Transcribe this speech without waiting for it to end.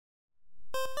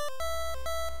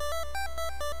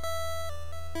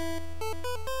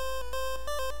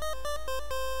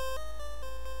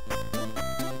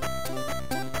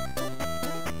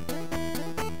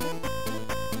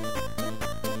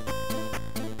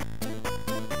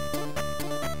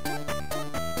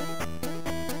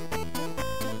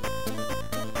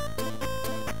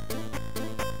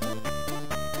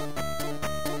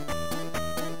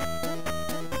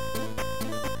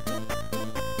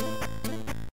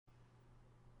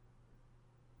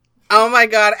Oh my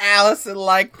god, Allison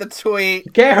liked the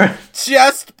tweet. Karen.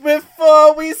 Just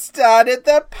before we started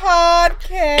the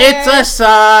podcast. It's a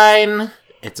sign.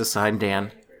 It's a sign,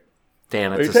 Dan.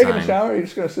 Dan, it's a sign. Are you taking a shower or are you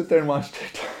just going to sit there and watch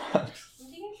TikToks?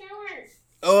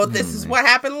 Oh, this is what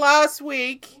happened last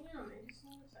week.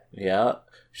 Yeah.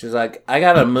 She's like, I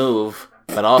gotta move,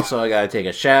 but also I gotta take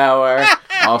a shower.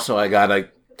 Also, I gotta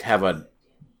have a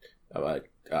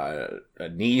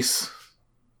niece.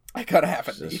 I gotta have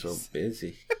a She's niece. so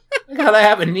busy. I gotta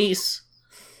have a niece.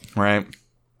 Right.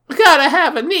 I gotta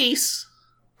have a niece.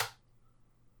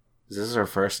 Is this her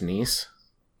first niece?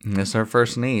 This is her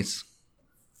first niece.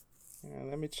 Yeah,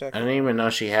 let me check. I didn't even know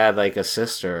she had like a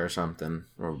sister or something,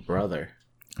 or a brother.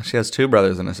 She has 2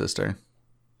 brothers and a sister.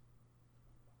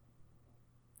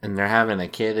 And they're having a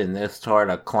kid in this sort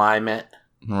of climate.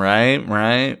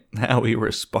 Right. How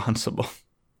irresponsible.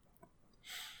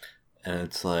 And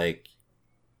it's like,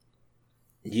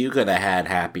 you could have had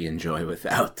Happy and Joy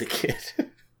without the kid.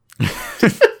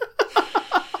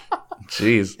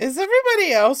 Jeez. Is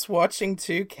everybody else watching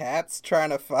 2 cats trying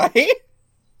to fight?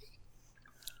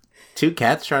 2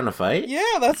 cats trying to fight? Yeah,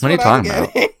 that's What are you what I'm talking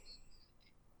about? getting.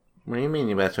 What do you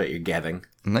mean that's what you're getting?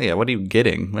 No, yeah, what are you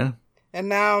getting? Well, And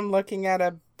now I'm looking at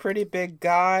a pretty big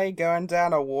guy going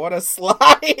down a water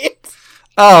slide.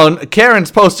 oh,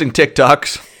 Karen's posting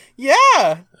TikToks.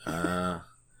 Yeah,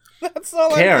 that's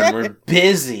all Karen, I'm we're getting.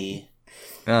 busy.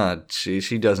 Oh,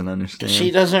 she doesn't understand.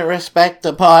 She doesn't respect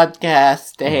the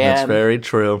podcast, Dan. That's very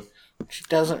true. She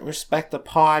doesn't respect the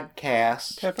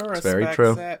podcast. Pepper It's respects very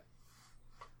true. it.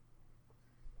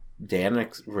 Dan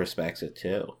respects it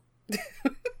too.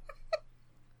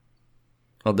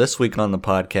 Well, this week on the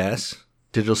podcast,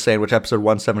 Digital Sandwich episode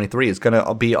 173 is going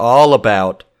to be all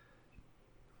about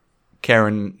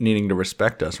Karen needing to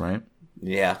respect us, right?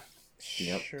 Yeah.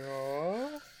 Yep. Sure.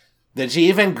 Did she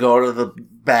even go to the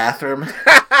bathroom?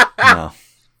 No.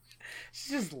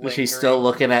 She's just Is lingering. she still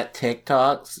looking at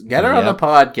TikToks? Get her on the Yep.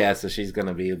 podcast if she's going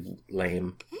to be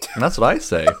lame. And that's what I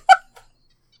say.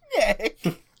 Yay.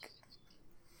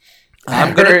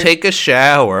 I'm going to take a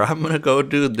shower. I'm going to go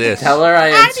do this. Tell her I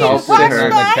insulted wash her.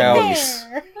 my couch.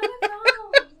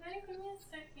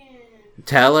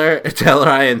 Tell her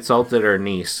I insulted her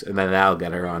niece, and then that'll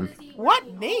get her on.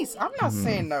 What niece? I'm not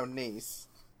saying no niece.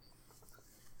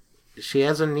 She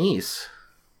has a niece.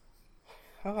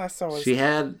 All I saw was She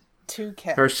had 2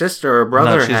 cats. her sister or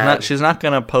brother. No, she's had. not. She's not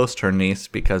gonna post her niece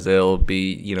because it'll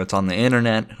be, it's on the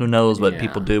internet. Who knows what Yeah.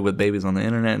 people do with babies on the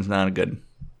internet? It's not a good.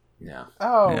 Yeah.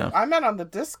 Oh, Yeah. I meant on the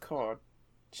Discord.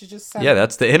 She just sent. Yeah,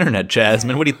 that's the internet,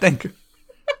 Jasmine. What do you think?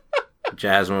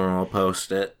 Jasmine will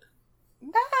post it.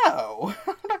 No,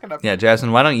 I'm not gonna. Yeah,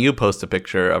 Jasmine. Why don't you post a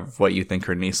picture of what you think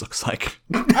her niece looks like?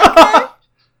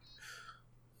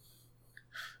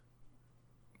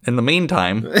 In the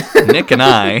meantime, Nick and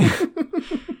I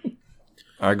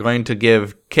are going to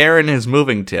give Karen his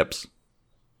moving tips,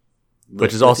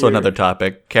 which is also another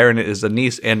topic. Karen is a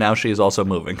niece, and now she is also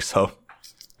moving. So,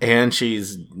 And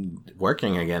she's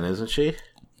working again, isn't she?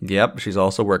 yep, she's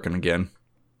also working again.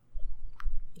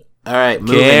 All right,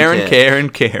 moving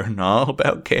tips. Karen, all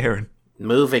about Karen.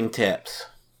 Moving tips.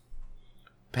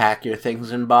 Pack your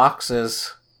things in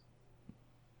boxes.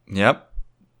 Yep,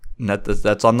 and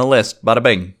that's on the list. Bada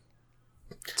bing.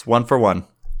 It's 1 for 1.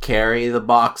 Carry the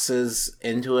boxes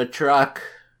into a truck.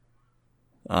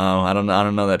 Oh, I don't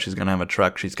know that she's gonna have a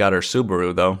truck. She's got her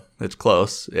Subaru though. It's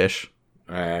close-ish.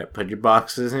 All right, put your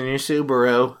boxes in your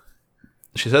Subaru.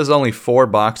 She says only 4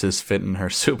 boxes fit in her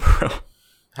Subaru.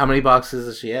 How many boxes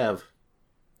does she have?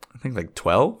 I think like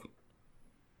 12.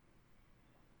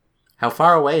 How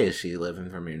far away is she living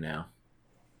from you now?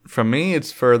 From me,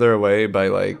 it's further away by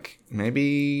like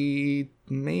maybe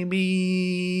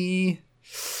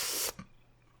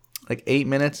like 8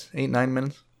 minutes, 8-9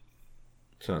 minutes.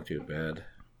 It's not too bad.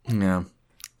 Yeah.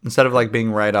 Instead of like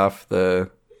being right off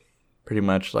pretty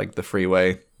much like the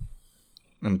freeway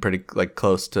and pretty like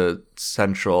close to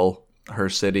central her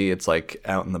city, it's like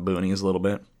out in the boonies a little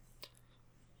bit.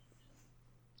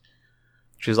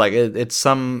 She's like, it's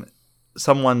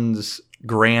someone's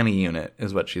granny unit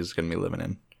is what she's going to be living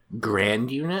in.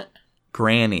 Grand unit?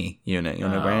 Granny unit. You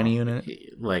know a granny unit?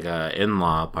 Like a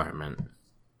in-law apartment.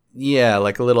 Yeah,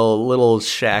 like a little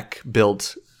shack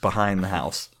built behind the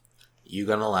house. You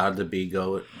gonna allowed to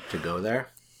go there?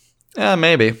 Yeah,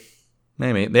 maybe.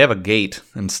 They have a gate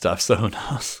and stuff, so who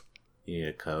knows? You need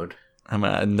a code.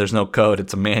 And there's no code.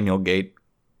 It's a manual gate.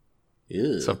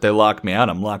 Ew. So if they lock me out,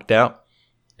 I'm locked out.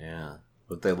 Yeah.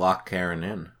 But they lock Karen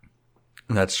in.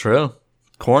 That's true.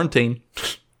 Quarantine.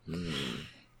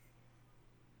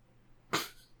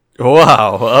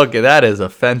 Wow. Okay, that is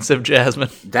offensive, Jasmine.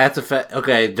 That's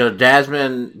okay, so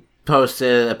Jasmine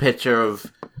posted a picture of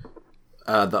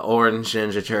the orange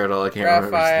Ninja Turtle. I can't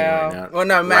remember his name right now. Well,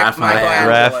 no, Raphael.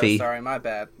 Michelangelo. Sorry, my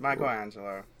bad.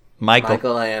 Michelangelo.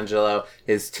 Michelangelo.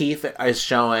 His teeth are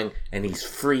showing, and he's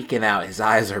freaking out. His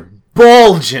eyes are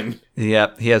bulging.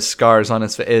 Yep, he has scars on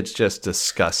his face. It's just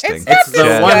disgusting. It's not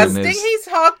disgusting. Is... He's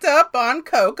hooked up on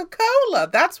Coca-Cola.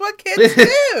 That's what kids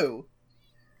do.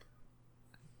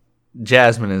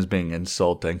 Jasmine is being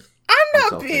insulting. I'm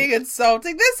not being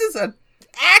insulting. This is an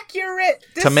accurate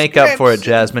description. To make up for it,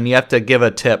 Jasmine, you have to give a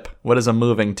tip. What is a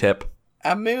moving tip?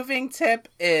 A moving tip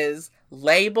is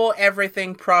label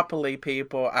everything properly,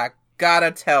 people. I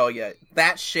gotta tell you,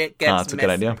 that shit gets that's a missing.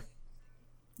 good idea.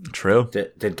 True.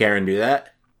 Did Karen do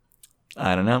that?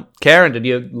 I don't know. Karen, did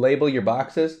you label your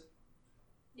boxes?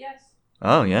 Yes.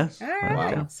 Oh, yes.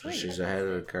 Wow, sweet. she's ahead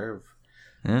of the curve.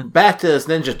 Yeah. Back to this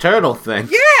Ninja Turtle thing.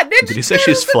 Yeah, Ninja Did you say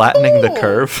she's flattening the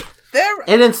curve?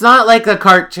 And it's not like a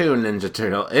cartoon Ninja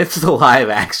Turtle. It's the live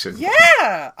action.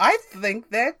 Yeah, I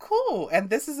think they're cool. And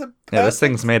this is a... Yeah, this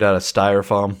thing's made out of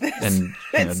styrofoam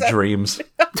and dreams.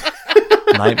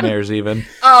 Nightmares, even.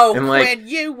 Oh, and Quinn,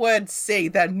 you would see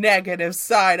the negative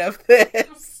side of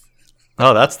this.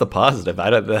 Oh, that's the positive.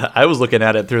 I was looking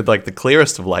at it through like the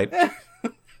clearest of light.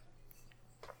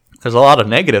 There's a lot of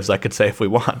negatives I could say if we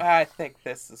want. I think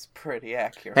this is pretty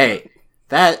accurate. Hey,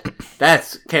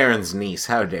 that's Karen's niece.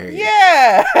 How dare you?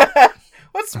 Yeah!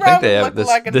 What's wrong with have looking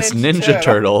like a this Ninja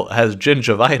Turtle has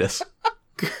gingivitis.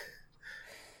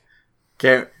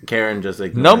 Karen just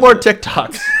ignores No more it.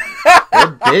 TikToks.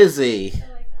 We're busy.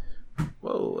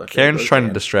 Whoa. Karen's trying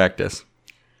to distract us.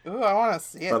 Ooh, I want to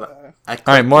see it, though. All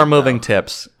right, more moving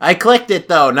tips. I clicked it,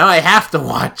 though. Now I have to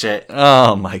watch it.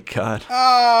 Oh, my God.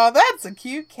 Oh, that's a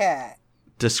cute cat.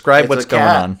 Describe It's what's a going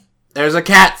cat. on. There's a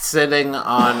cat sitting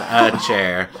on a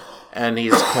chair, and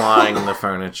he's clawing the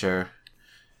furniture.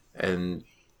 And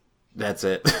that's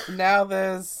it. Now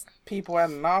there's people at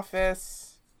an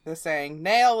office. They're saying,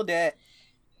 nailed it.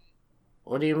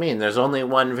 What do you mean? There's only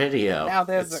one video. Now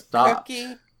there's It a stopped.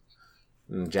 cookie.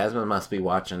 Jasmine must be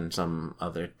watching some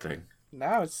other thing.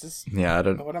 No, it's just Yeah, I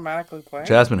don't. automatically playing.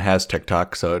 Jasmine has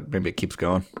TikTok, so maybe it keeps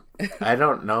going. I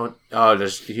don't know. Oh,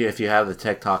 if you have the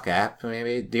TikTok app,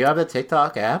 maybe. Do you have the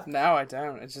TikTok app? No, I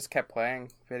don't. It just kept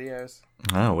playing videos.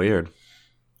 Oh, weird.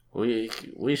 We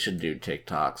should do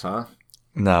TikToks, huh?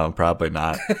 No, probably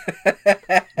not.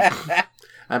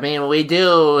 I mean, we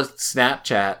do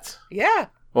Snapchat. Yeah,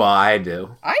 Well, I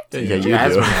do. I do. Yeah, you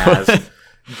Jasmine do. has.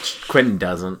 Quentin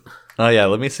doesn't. Oh yeah,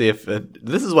 let me see if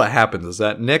this is what happens. Is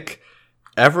that Nick?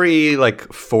 Every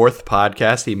like fourth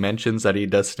podcast, he mentions that he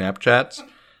does Snapchats,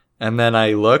 and then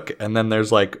I look, and then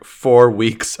there's like 4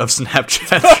 weeks of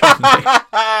Snapchats.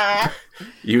 from Nick.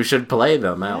 You should play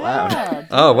them out loud. Yeah,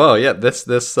 Oh well, yeah. This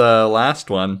last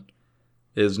one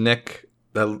is Nick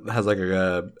that has like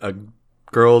a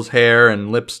girl's hair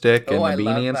and lipstick and Oh, a I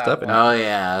love beanie and that stuff. one. And Oh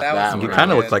yeah, That was one you really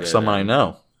kind of was look like good. someone I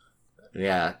know.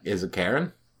 Yeah, is it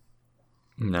Karen?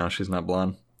 No, she's not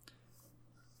blonde.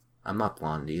 I'm not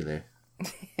blonde either.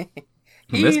 In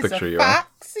this He's picture, a you are.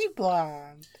 foxy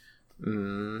blonde.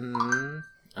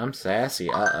 I'm sassy.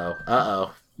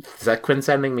 Uh-oh. Is that Quinn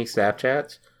sending me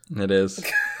Snapchats? It is.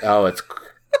 Oh, it's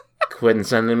Quinn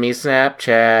sending me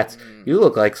Snapchats. You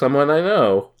look like someone I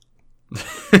know.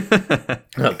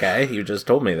 Okay, you just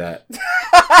told me that.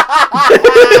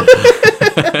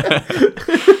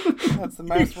 That's the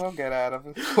most we'll get out of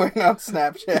it. Quinn on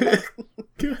Snapchat.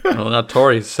 Well, now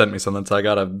Tori sent me something, so I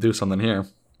gotta do something here.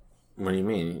 What do you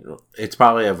mean? It's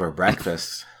probably over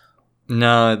breakfast.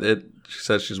 No, she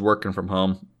says she's working from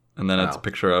home, and then it's a Oh.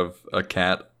 picture of a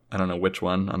cat. I don't know which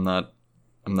one. I'm not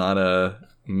a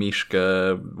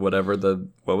Mishka, whatever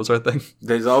what was our thing?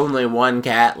 There's only one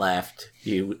cat left,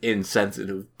 you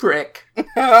insensitive prick.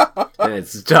 And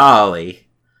it's Dolly.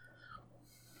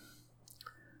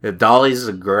 The Dolly's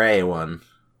a gray one.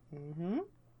 Mm-hmm.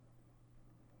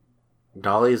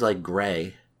 Dolly's like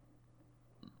gray.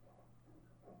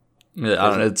 Yeah, I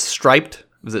don't know. It's striped.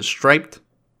 Is it striped?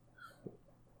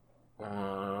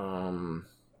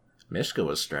 Mishka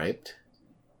was striped.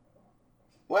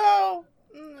 Well,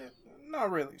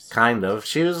 not really. Kind of.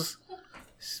 She was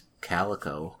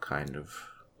calico, kind of.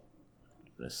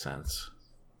 In a sense.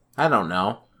 I don't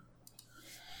know.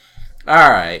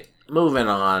 Alright, moving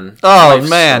on. Oh Life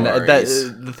man,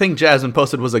 stories. the thing Jasmine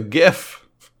posted was a GIF.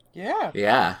 Yeah.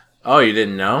 Yeah. Oh, you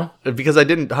didn't know? Because I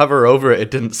didn't hover over it,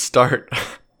 it didn't start.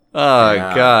 Oh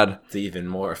Yeah. god. It's even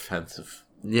more offensive.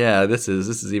 Yeah, this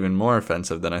is even more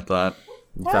offensive than I thought.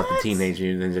 You thought the Teenage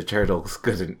Mutant Ninja Turtles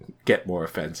couldn't get more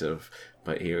offensive,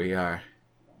 but here we are.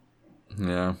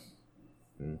 Yeah.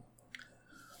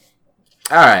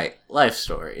 Alright, life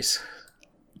stories.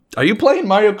 Are you playing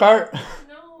Mario Kart?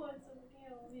 No, it's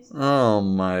a video. Oh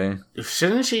my.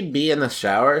 Shouldn't she be in the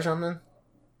shower or something?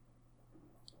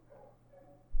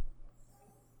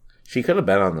 She could have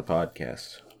been on the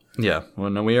podcast. Yeah, well,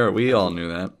 no, we all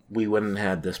knew that. We wouldn't have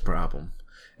had this problem.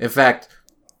 In fact,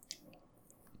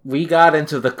 we got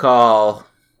into the call.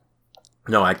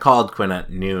 No, I called Quinn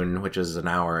at noon, which is an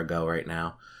hour ago right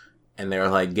now. And they were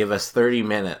like, give us 30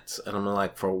 minutes. And I'm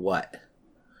like, for what?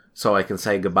 So I can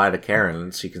say goodbye to Karen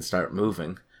and she can start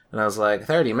moving. And I was like,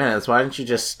 30 minutes? Why don't you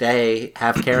just stay,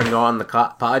 have Karen go on the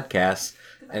podcast,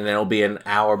 and then it'll be an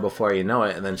hour before you know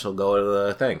it, and then she'll go to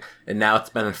the thing. And now it's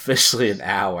been officially an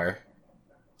hour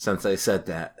since I said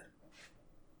that.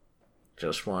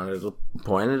 Just wanted to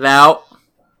point it out.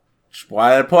 Just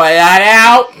wanted to point that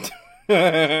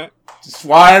out. Just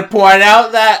wanted to point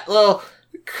out that little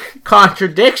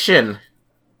contradiction.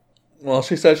 Well,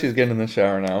 she said she's getting in the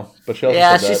shower now, but she also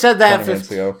Yeah, said she said that 20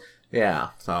 minutes ago. Yeah,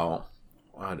 so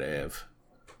whatever.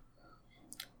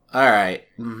 Alright,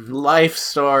 life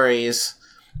stories.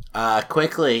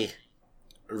 Quickly.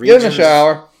 Get in the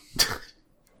shower.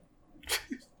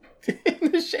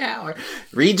 In the shower.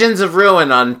 Regions of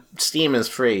Ruin on Steam is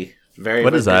free.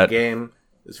 What is good that? Game.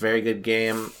 It's a very good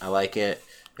game. I like it.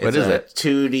 It's What is a it?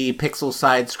 2D pixel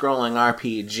side-scrolling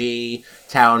RPG,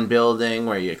 town building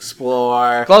where you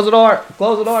explore. Close the door.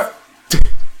 Close the door.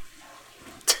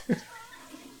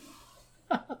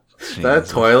 Is that a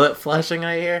toilet flushing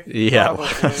I hear? Yeah.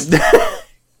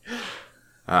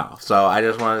 Oh, so I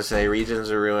just wanted to say Regions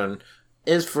of Ruin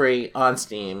is free on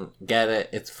Steam. Get it.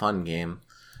 It's a fun game.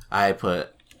 I put,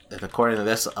 according to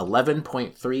this,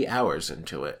 11.3 hours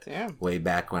into it. Damn. Way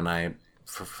back when I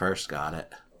first got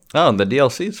it. Oh, and the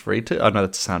DLC's free too. Oh no,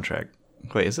 that's a soundtrack.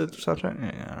 Wait, is it a soundtrack?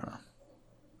 Yeah,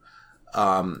 I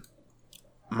don't know.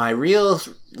 My real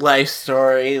life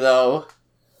story, though,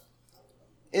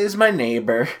 is my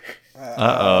neighbor.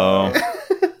 Uh-oh.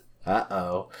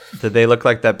 Uh-oh. Did they look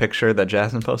like that picture that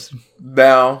Jasmine posted?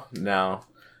 No.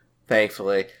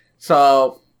 Thankfully.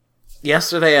 So,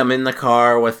 yesterday I'm in the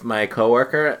car with my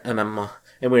coworker, and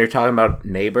we were talking about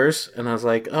neighbors, and I was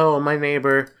like, oh, my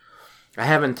neighbor, I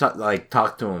haven't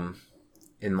talked to him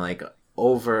in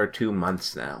over 2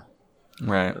 months now.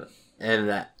 Right.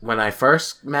 And when I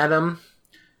first met him,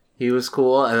 he was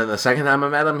cool, and then the second time I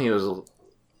met him, he was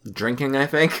drinking, I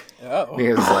think. Oh. He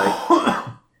was like,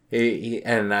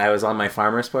 and I was on my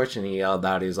farmer's porch, and he yelled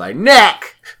out, he was like,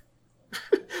 Nick!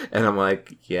 And I'm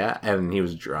like, yeah, and he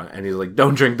was drunk, and he's like,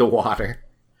 don't drink the water.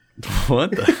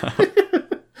 What the hell?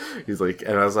 He's like,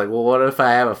 and I was like, well, what if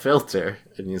I have a filter?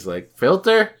 And he's like,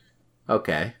 filter?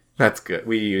 Okay, that's good.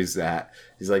 We use that.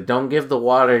 He's like, don't give the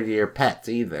water to your pets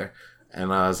either.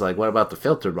 And I was like, what about the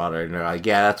filtered water? And they're like,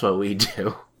 yeah, that's what we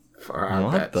do for our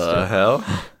What pets. the hell?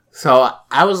 So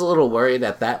I was a little worried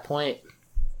at that point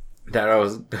that I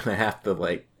was gonna have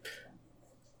to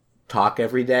talk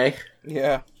every day.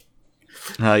 Yeah.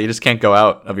 You just can't go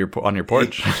out of on your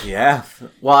porch. Yeah.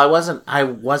 Well, I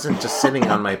wasn't just sitting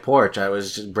on my porch. I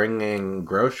was just bringing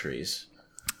groceries.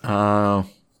 Oh.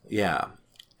 Yeah.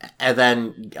 And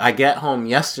then I get home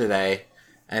yesterday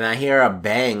and I hear a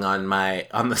bang on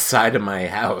the side of my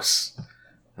house.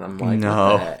 And I'm like,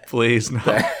 No, what please no.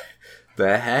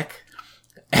 the heck?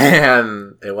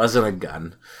 And it wasn't a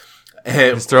gun.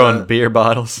 He's throwing beer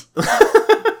bottles.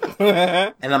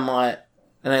 And I'm like,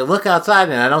 and I look outside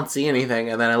and I don't see anything.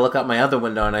 And then I look out my other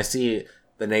window and I see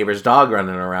the neighbor's dog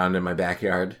running around in my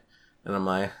backyard. And I'm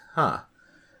like, huh.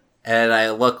 And I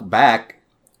look back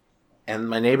and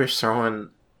my neighbor's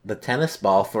throwing the tennis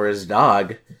ball for his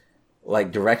dog,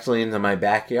 directly into my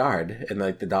backyard. And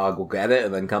the dog will get it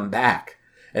and then come back.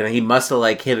 And he must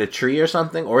have hit a tree or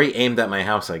something, or he aimed at my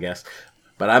house, I guess.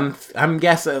 But I'm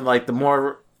guessing the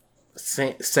more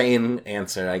sane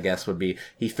answer, I guess, would be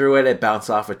he threw it bounced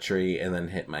off a tree, and then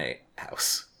hit my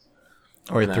house.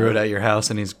 Or he threw it at your house,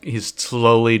 and he's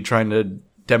slowly trying to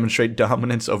demonstrate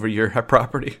dominance over your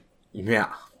property.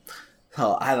 Yeah.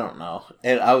 So I don't know.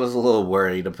 I was a little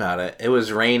worried about it. It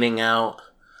was raining out.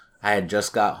 I had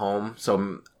just got home,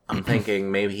 so I'm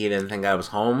thinking maybe he didn't think I was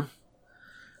home.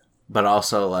 But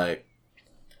also, Do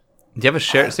you have a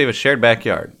shared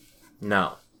backyard?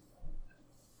 No.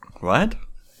 What?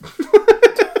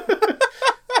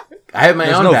 I have my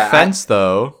There's own no fence,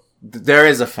 though. There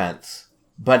is a fence.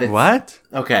 But it's... What?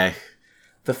 Okay.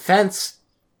 The fence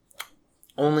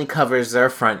only covers their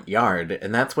front yard,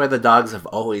 and that's where the dogs have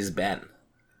always been.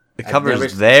 It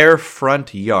covers their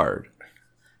front yard.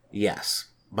 Yes.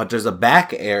 But there's a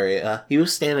back area. He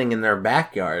was standing in their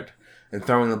backyard and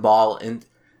throwing the ball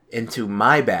into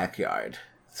my backyard.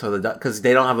 So because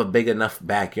they don't have a big enough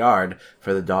backyard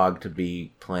for the dog to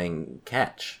be playing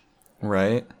catch.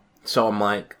 Right. So I'm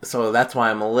like, so that's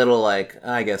why I'm a little like,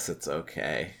 I guess it's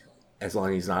okay, as long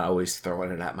as he's not always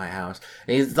throwing it at my house.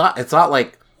 And he's not. It's not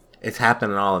like it's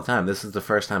happening all the time. This is the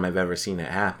first time I've ever seen it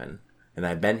happen, and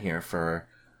I've been here for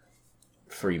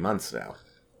 3 months now.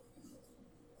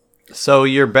 So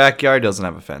your backyard doesn't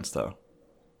have a fence, though.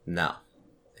 No,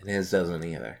 and his doesn't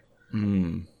either.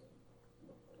 Hmm.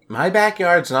 My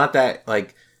backyard's not that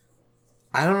like.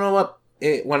 I don't know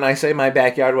when I say my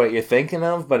backyard, what you're thinking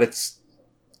of, but it's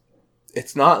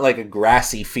not like a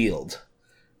grassy field.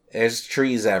 There's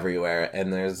trees everywhere,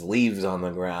 and there's leaves on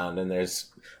the ground, and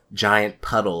there's giant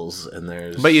puddles, and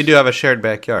there's... But you do have a shared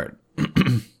backyard.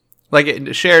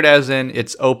 Like, shared as in,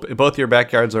 it's open. Both your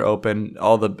backyards are open.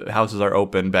 All the houses are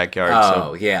open backyards. Oh,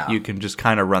 so yeah. You can just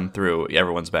kind of run through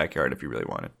everyone's backyard if you really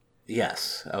wanted.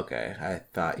 Yes, okay. I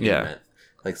thought you meant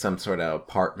like some sort of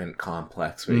apartment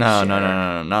complex. No,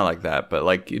 not like that. But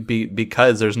like,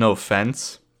 because there's no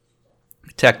fence...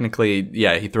 Technically,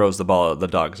 yeah, he throws the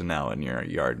dogs now in your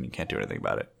yard, and you can't do anything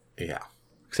about it. Yeah.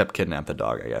 Except kidnap the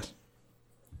dog, I guess.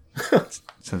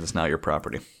 Since it's now your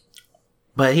property.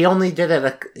 But he only did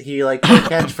it, he like played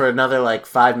catch for another like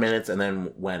 5 minutes and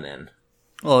then went in.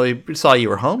 Well, he saw you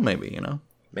were home, maybe,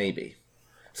 Maybe.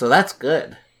 So that's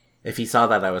good. If he saw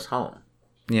that I was home.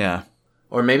 Yeah.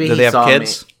 Or maybe Do he they have saw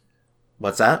kids? me.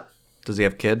 What's that? Does he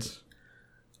have kids?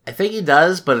 I think he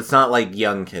does, but it's not like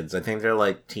young kids. I think they're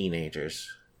like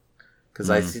teenagers. Because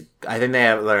I think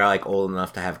they're like old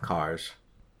enough to have cars.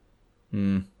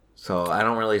 So I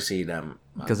don't really see them.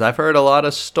 Because I've heard a lot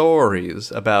of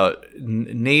stories about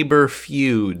neighbor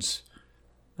feuds,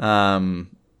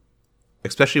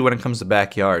 especially when it comes to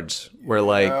backyards, where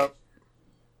like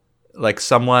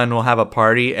someone will have a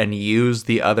party and use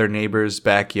the other neighbor's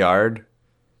backyard,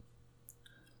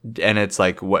 and it's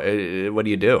like, what do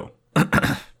you do?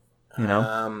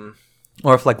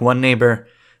 Or if like one neighbor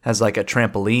has like a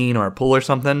trampoline or a pool or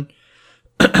something,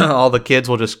 all the kids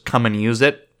will just come and use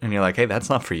it, and you're like, hey, that's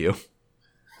not for you.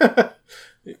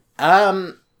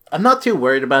 I'm not too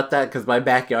worried about that because my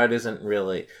backyard isn't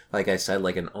really, like I said,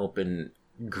 like an open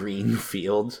green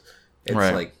field. It's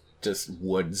like just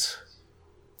woods.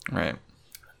 Right.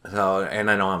 So,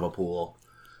 and I don't have a pool,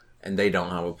 and they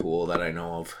don't have a pool that I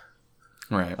know of.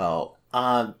 Right. Oh,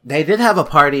 they did have a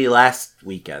party last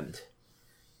weekend,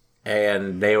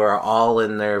 and they were all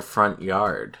in their front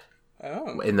yard,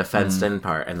 in the fenced-in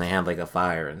part, and they had like a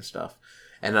fire and stuff.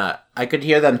 And I could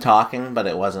hear them talking, but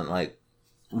it wasn't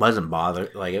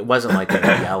bothered. Like it wasn't like they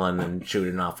were yelling and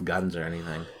shooting off guns or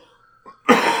anything.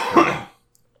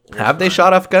 Have they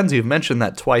shot off guns? You've mentioned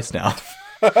that twice now.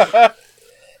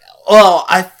 Well,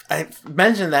 I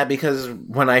mentioned that because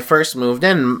when I first moved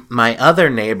in, my other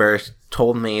neighbor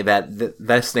told me that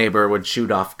this neighbor would shoot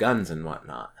off guns and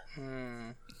whatnot.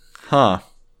 Huh.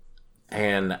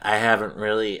 And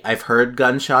I've heard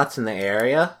gunshots in the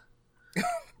area,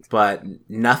 but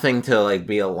nothing to like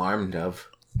be alarmed of.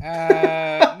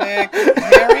 Nick,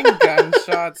 hearing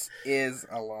gunshots is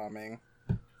alarming.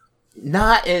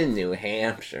 Not in New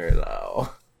Hampshire, though.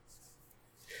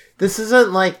 This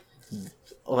isn't like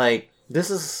this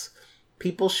is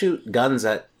people shoot guns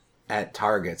at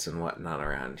Targets and whatnot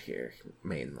around here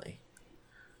mainly.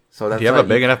 So that's do you have a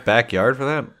big enough backyard for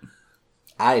that?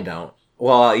 I don't.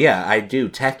 Well, yeah, I do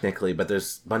technically, but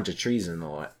there's a bunch of trees in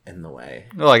the way.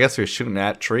 Well, I guess you're shooting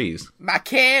at trees. My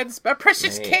kids, my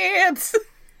precious kids.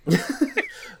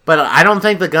 But I don't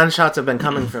think the gunshots have been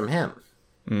coming from him,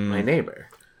 my neighbor.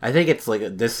 I think it's like a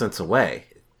distance away.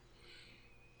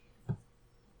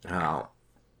 Oh.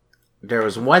 There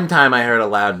was one time I heard a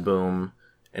loud boom,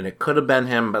 and it could have been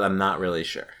him, but I'm not really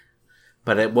sure.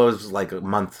 But it was like a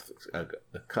month ago,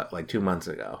 like 2 months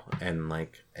ago, and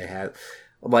like it had,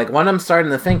 like what I'm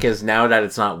starting to think is now that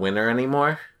it's not winter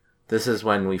anymore, this is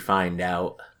when we find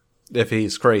out If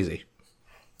he's crazy.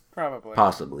 Probably.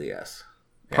 Possibly, yes.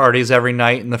 Parties every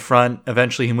night in the front.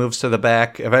 Eventually he moves to the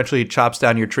back. Eventually he chops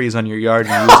down your trees on your yard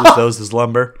and uses those as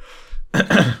lumber.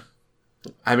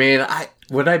 I mean,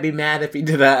 would I be mad if he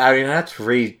did that? I mean, that's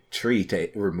free tree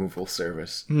removal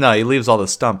service. No, he leaves all the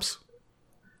stumps.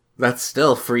 That's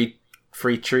still free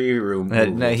tree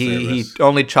removal No, he service.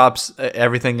 only chops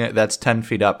everything that's 10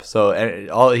 feet up.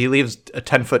 So he leaves a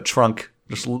 10-foot trunk.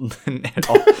 Just all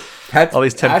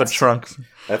these 10-foot trunks.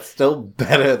 That's still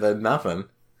better than nothing.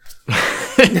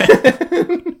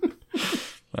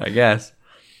 I guess.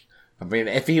 I mean,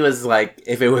 if it was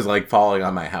like falling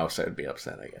on my house, I'd be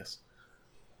upset, I guess.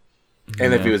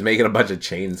 And if he was making a bunch of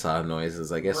chainsaw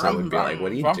noises, I guess I would be like,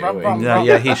 what are you doing?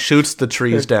 Yeah, he shoots the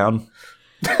trees down.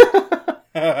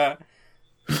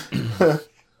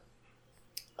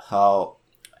 How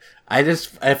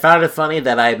I found it funny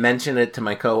that I mentioned it to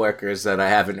my coworkers that I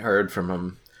haven't heard from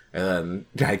them, and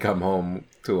then I come home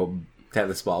to a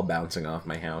tennis ball bouncing off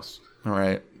my house. All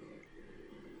right.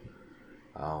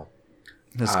 Oh,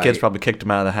 His kids probably kicked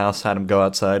him out of the house, had him go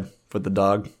outside with the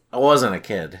dog. I wasn't a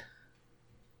kid.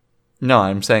 No,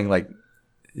 I'm saying, like,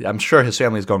 I'm sure his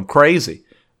family's going crazy.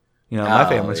 You know, my Oh,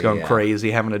 family's going yeah.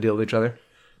 crazy having to deal with each other.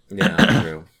 Yeah,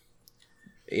 true.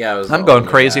 Yeah, I'm going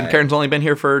crazy, and Karen's only been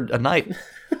here for a night.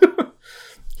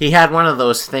 He had one of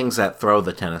those things that throw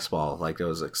the tennis ball, like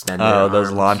those extended. Oh, those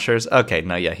arms. launchers. Okay,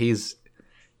 no, yeah, he's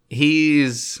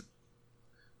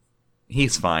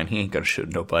fine. He ain't gonna shoot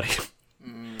nobody.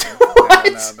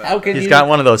 What? How can He's you? got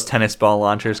one of those tennis ball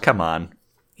launchers. Come on.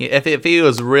 If he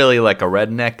was really like a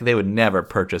redneck, they would never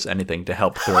purchase anything to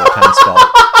help throw a tennis ball.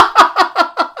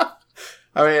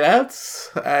 I mean, that's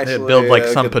actually They'd build like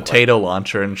a some good point. potato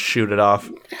launcher and shoot it off.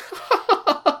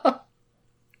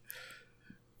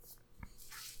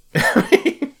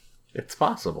 It's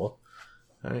possible.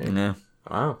 I mean, Yeah.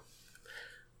 wow.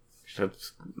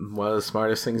 That's one of the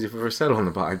smartest things you've ever said on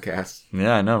the podcast.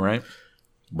 Yeah, I know, right?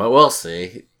 But we'll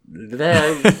see.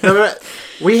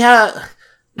 We have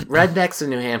rednecks in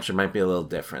New Hampshire might be a little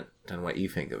different than what you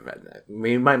think of redneck.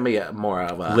 We might be more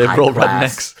of a Liberal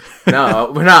high-class-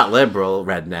 No, we're not liberal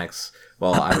rednecks.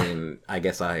 Well, I mean, I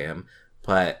guess I am.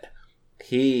 But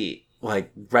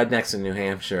rednecks in New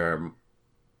Hampshire,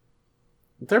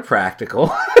 they're practical.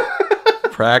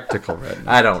 Practical redneck.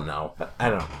 I don't know.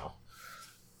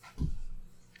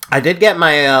 I did get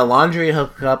my laundry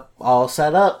hookup all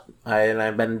set up.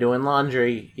 I've been doing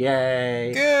laundry.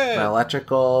 Yay. Good. My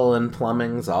electrical and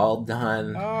plumbing's all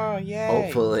done. Oh, yay.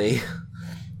 Hopefully.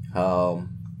 Do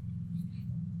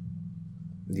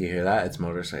you hear that? It's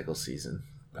motorcycle season.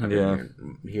 I've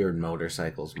been hearing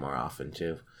motorcycles more often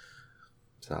too.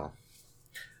 So,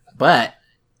 but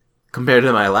compared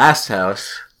to my last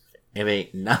house, it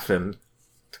ain't nothing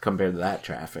compared to that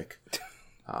traffic.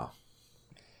 Oh,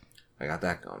 I got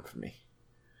that going for me.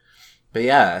 But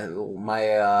yeah,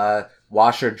 my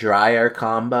washer dryer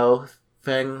combo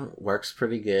thing works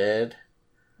pretty good.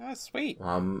 Oh, sweet.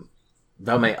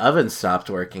 Though my oven stopped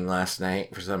working last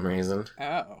night for some reason.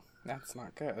 Oh, that's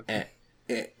not good.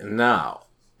 No.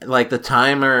 Like the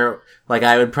timer, like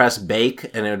I would press bake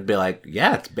and it would be like,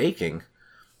 yeah, it's baking.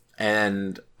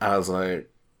 And I was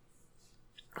like,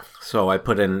 so I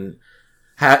put in,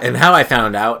 and how I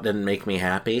found out didn't make me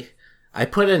happy. I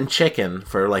put in chicken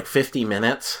for like 50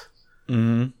 minutes.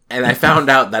 Mm-hmm. And I found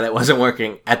out that it wasn't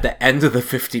working at the end of the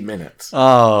 50 minutes.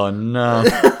 Oh, no.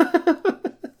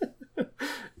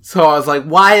 So I was like,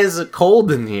 why is it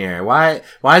cold in here? Why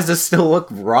does this still look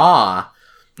raw?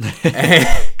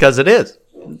 Because it is.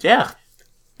 Yeah.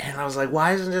 And I was like,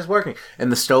 why isn't this working?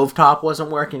 And the stovetop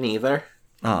wasn't working either.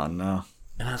 Oh, no.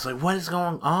 And I was like, what is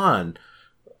going on?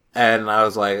 And I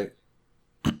was like,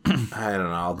 I don't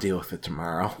know, I'll deal with it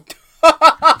tomorrow.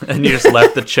 And you just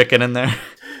left the chicken in there?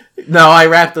 No, I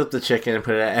wrapped up the chicken and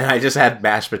put it, and I just had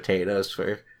mashed potatoes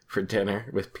for dinner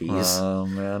with peas. Oh,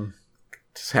 man.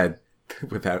 Just had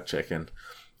without chicken.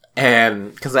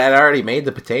 And because I had already made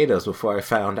the potatoes before I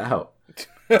found out.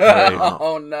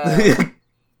 Oh, no.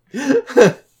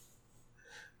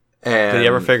 And Did you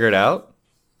ever figure it out?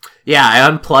 yeah, I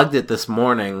unplugged it this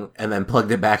morning and then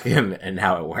plugged it back in, and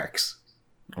now it works.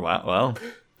 Wow. Well,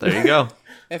 there you go.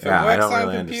 If it Yeah, I works don't on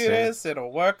really computers,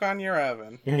 it'll work on your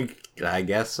oven. I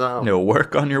guess so. It'll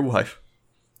work on your wife.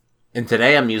 And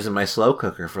today I'm using my slow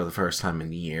cooker for the first time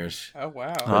in years. Oh,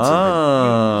 wow.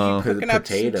 Oh. Put Cooking up some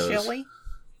potatoes. chili?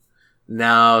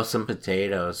 No, some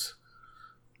potatoes.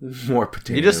 More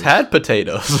potatoes. You just had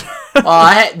potatoes.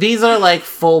 Oh, these are like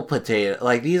full potato.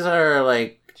 Like these are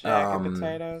like Jack and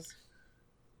potatoes?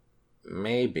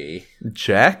 maybe.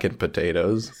 Jack and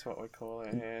potatoes. That's what we call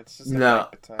it here. It's just a No.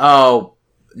 baked potato. Oh,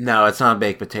 no, it's not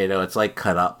baked potato. It's like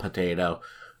cut up potato.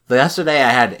 Yesterday I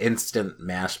had instant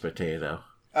mashed potato.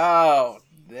 Oh,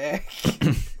 Nick.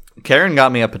 Karen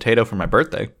got me a potato for my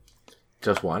birthday.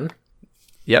 Just one?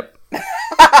 Yep.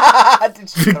 Did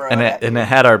you throw And it? it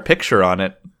had our picture on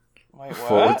it. Wait, What's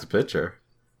what? a picture?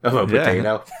 Of a Yeah.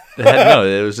 potato?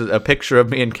 It was a picture of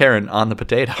me and Karen on the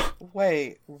potato.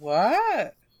 Wait,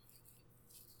 what?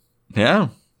 Yeah.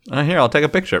 Here, I'll take a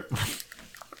picture.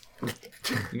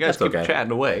 You guys That's keep okay.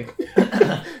 chatting away.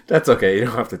 That's okay. You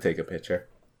don't have to take a picture.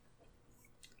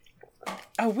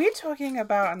 Are we talking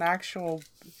about an actual...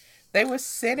 They were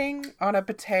sitting on a I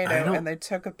potato don't- and they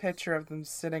took a picture of them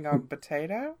sitting on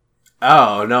potato?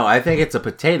 Oh, no, I think it's a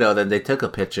potato. Then they took a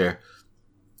picture,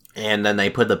 and then they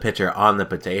put the picture on the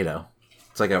potato.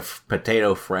 It's like a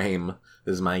potato frame,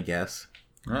 is my guess.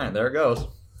 All right, there it goes.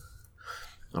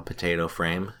 A potato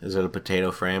frame. Is it a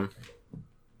potato frame?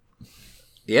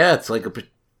 Yeah, it's like a potato.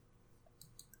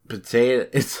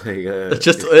 It's like a.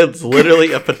 It's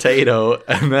literally a potato,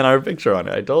 and then our picture on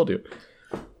it. I told you.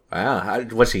 Wow.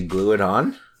 What, she glue it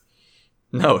on?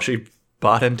 No, she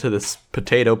bought into this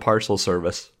potato parcel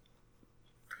service.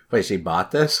 Wait, she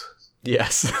bought this?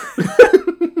 Yes.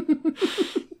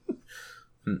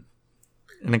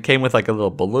 And it came with like a little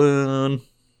balloon.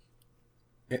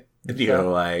 You're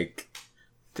like,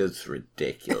 that's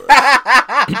ridiculous.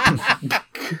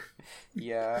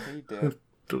 Yeah, he did.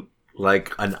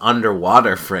 Like an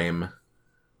underwater frame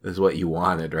is what you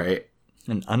wanted, right?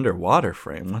 An underwater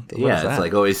frame? What Yeah, is it's that?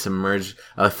 like always submerged.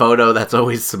 A photo that's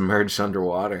always submerged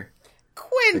underwater.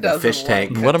 Quinn Like a doesn't fish like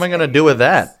tank. What am I going to do with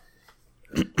that?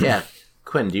 Yeah.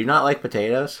 Quinn, do you not like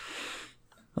potatoes?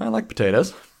 I like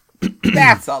potatoes.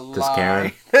 That's a lie.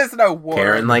 Karen- There's no war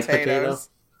Karen in like potatoes.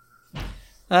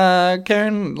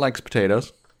 Karen likes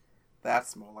potatoes.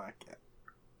 That's more like it.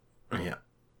 Yeah.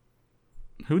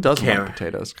 Who doesn't Karen. like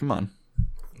potatoes? Come on.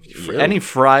 You. Any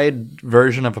fried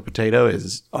version of a potato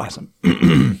is awesome.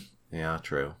 Yeah,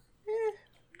 true.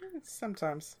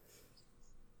 Sometimes.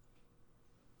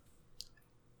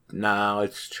 No,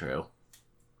 it's true.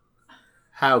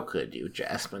 How could you,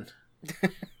 Jasmine?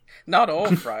 Not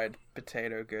all fried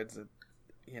potato goods are,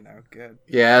 good.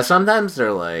 Yeah, sometimes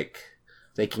they're like,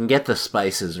 they can get the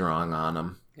spices wrong on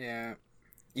them. Yeah.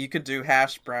 You could do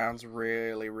hash browns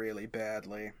really, really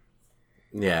badly.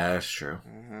 Yeah, that's true.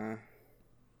 Uh-huh.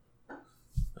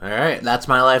 All right, that's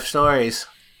my life stories.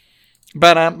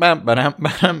 Meow.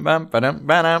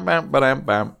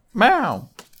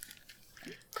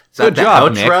 Is that Good the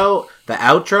job, Nick. outro? The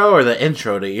outro or the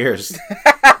intro to yours?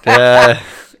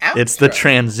 It's the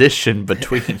transition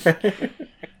between.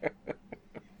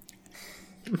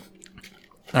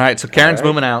 All right, so Karen's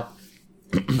moving out.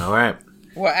 All right.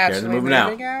 What, actually moving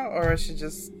moving out. out? Or is she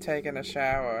just taking a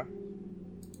shower?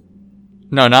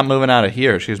 No, not moving out of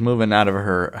here. She's moving out of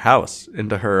her house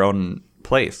into her own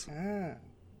place. Ah.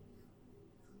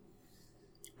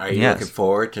 Are you Yes. looking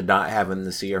forward to not having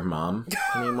to see your mom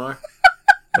anymore?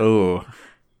 Oh.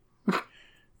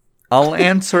 I'll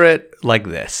answer it like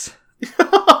this.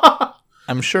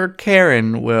 I'm sure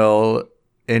Karen will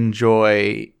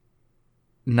enjoy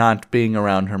not being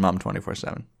around her mom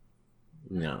 24/7.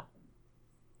 No.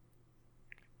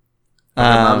 Her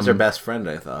mom's her best friend,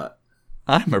 I thought.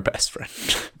 I'm her best friend.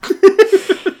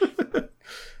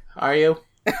 Are you?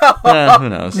 Who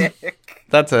knows? Nick.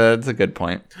 That's a good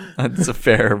point. That's a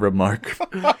fair remark.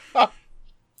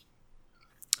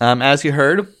 As you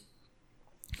heard,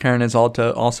 Karen is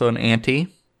also an auntie.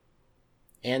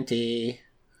 Auntie.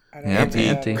 I don't Yeah, know who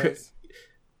that auntie. is.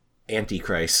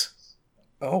 Antichrist.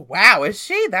 Oh, wow. Is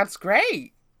she? That's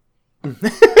great.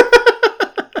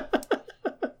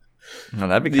 No,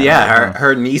 that'd be kind Yeah, of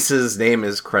her niece's name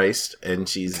is Christ, and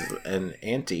she's an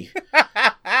auntie.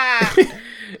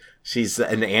 She's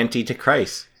an auntie to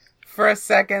Christ. For a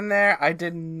second there, I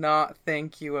did not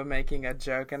think you were making a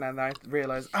joke, and then I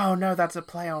realized, oh no, that's a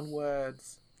play on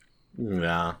words.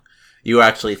 Yeah. You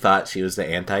actually thought she was the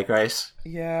Antichrist?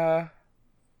 Yeah.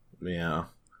 Yeah.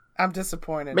 I'm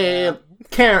disappointed. Man,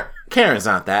 now. Karen's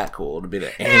not that cool to be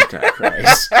the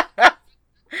Antichrist.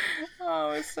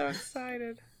 Oh, I'm so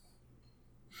excited.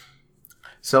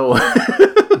 So,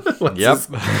 what's, Yep.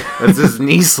 what's his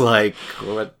niece like?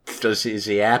 Is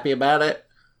she happy about it?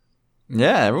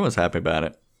 Yeah, everyone's happy about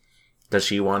it. Does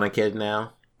she want a kid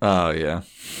now? Oh, yeah.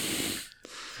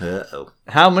 Uh-oh.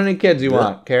 How many kids you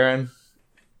want, Karen?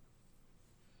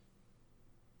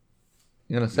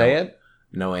 You gonna say it?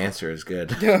 No answer is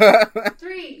good.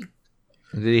 3.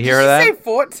 Did you hear Did that? you say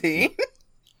 14?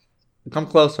 Come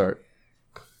closer.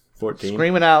 14.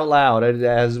 Scream it out loud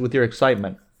as with your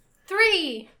excitement.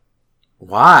 3.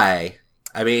 Why?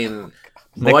 I mean,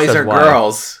 Nick boys says or why.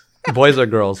 girls? Boys or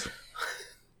girls?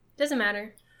 Doesn't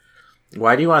matter.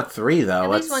 Why do you want 3, though? At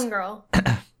Let's- least one girl.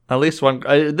 At least one.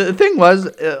 The thing was,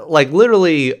 like,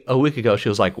 literally a week ago, she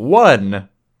was like 1.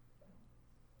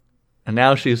 And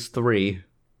now she's 3.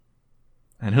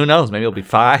 And who knows? Maybe it'll be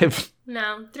 5.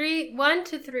 No. 3. 1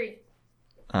 to 3.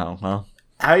 Oh, well.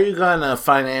 How are you gonna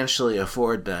financially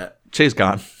afford that? She's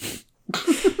gone.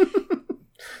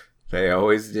 They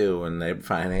always do when their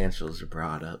financials are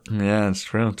brought up. Yeah, it's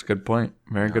true. It's a good point.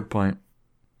 Very good point.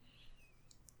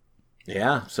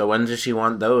 Yeah, so when does she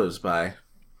want those by?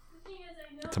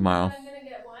 Tomorrow. I'm gonna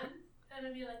get one, and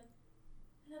I'll be like,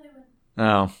 another one.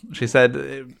 Oh, she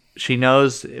said she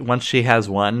knows once she has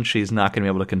one, she's not going to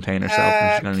be able to contain herself.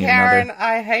 And she's going to need Karen, another.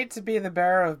 I hate to be the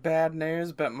bearer of bad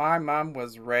news, but my mum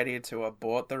was ready to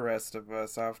abort the rest of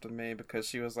us after me because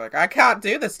she was like, I can't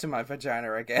do this to my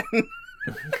vagina again.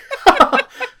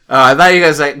 I thought you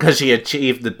guys like because she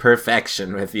achieved the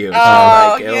perfection with you. So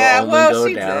Oh, it'll yeah, only well, go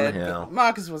she downhill. did.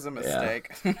 Marcus was a mistake.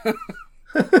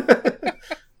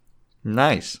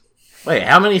 Nice. Wait,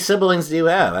 how many siblings do you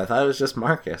have? I thought it was just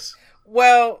Marcus.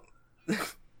 Well,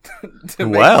 to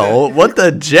make Well, what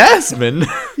the Jasmine?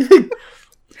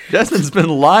 Jasmine's been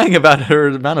lying about her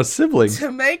amount of siblings.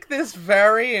 to make this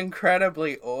very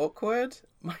incredibly awkward,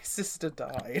 my sister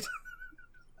died.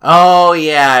 Oh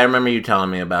yeah, I remember you telling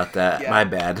me about that. Yeah. My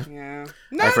bad. Yeah,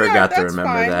 I forgot to that's remember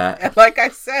fine. that. And like I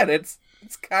said, it's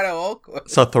kind of awkward.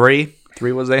 So 3?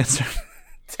 3 was the answer.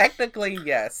 Technically,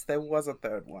 yes, there was a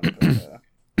third one.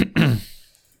 But,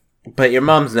 But your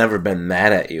mom's never been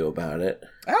mad at you about it.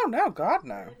 oh no, God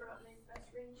no.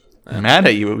 Mad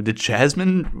at you. Did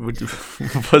Jasmine...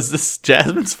 Was this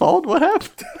Jasmine's fault? What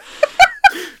happened?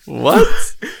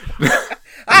 What?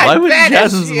 Why would bet it's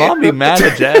Jasmine's you. mom be mad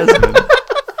at Jasmine?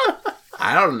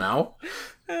 I don't know.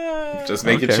 Just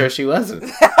making Okay. sure she wasn't.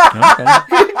 Okay.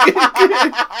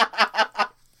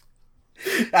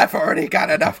 I've already got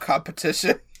enough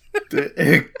competition.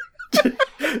 This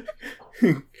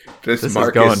is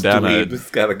Marcus going down dweeb a- has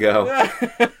gotta go.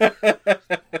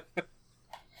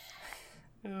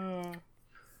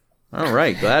 All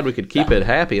right. Glad we could keep it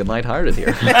happy and lighthearted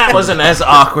here. That wasn't as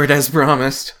awkward as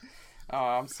promised. Oh,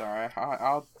 I'm sorry.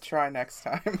 I'll try next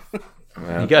time.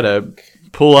 You gotta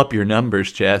pull up your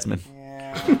numbers, Jasmine.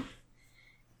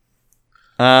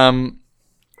 Yeah.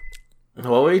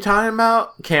 What were you talking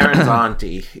about? Karen's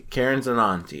auntie. Karen's an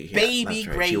auntie. Yeah, Baby that's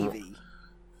right. gravy.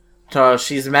 So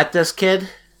she's met this kid?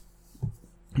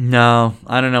 No,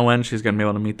 I don't know when she's gonna be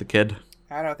able to meet the kid.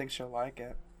 I don't think she'll like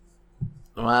it.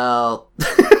 Well,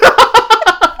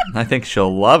 I think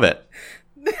she'll love it.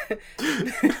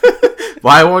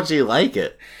 why won't she like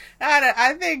it?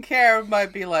 I think Karen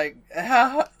might be like,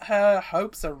 her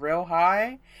hopes are real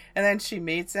high, and then she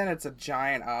meets him, it's a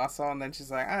giant arsehole, and then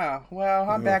she's like, oh, well,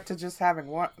 I'm back to just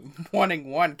wanting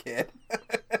one kid.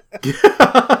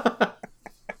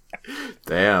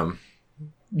 Damn.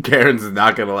 Karen's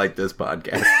not gonna like this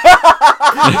podcast.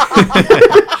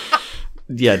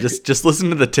 Yeah, just listen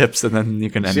to the tips and then you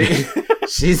can end it.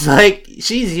 She's like,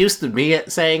 she's used to me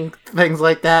saying things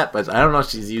like that, but I don't know if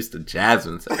she's used to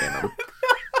Jasmine saying them.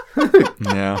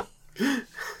 Yeah.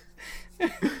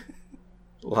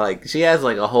 Like, she has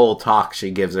like a whole talk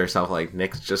she gives herself, like,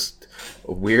 Nick's just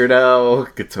a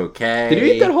weirdo, it's okay. Did you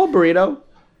eat that whole burrito?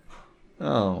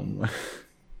 Oh.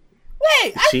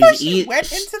 Wait, I She's thought she eat-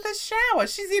 went into the shower.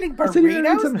 She's eating I said you need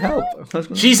burritos some now?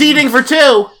 help. She's eating for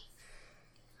two!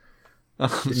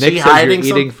 Nick she says you're hiding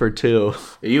eating some- for 2.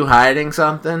 Are you hiding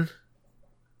something?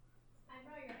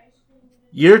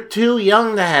 You're too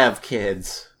young to have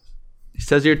kids. He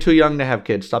says you're too young to have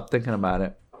kids. Stop thinking about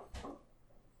it.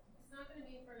 It's not going to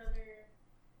be for another,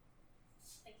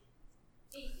 like,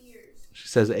 8 years. She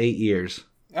says 8 years.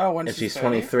 Oh, when And she's 30?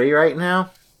 23 right now,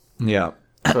 Yeah.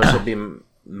 so she'll be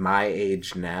my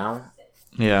age now.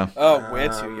 Yeah. Oh, we're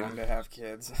too young to have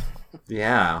kids.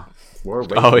 Yeah. We're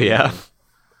way Oh, too yeah. young.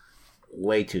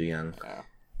 Way too young. Yeah.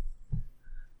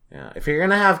 Yeah. If you're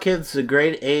gonna have kids, it's a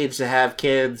great age to have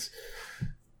kids.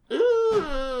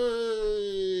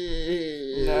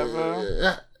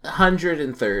 Never.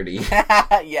 130.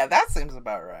 Yeah, that seems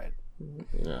about right.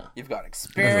 Yeah. You've got Is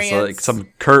experience. this like some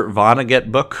Kurt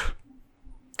Vonnegut book?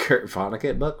 Kurt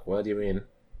Vonnegut book? What do you mean?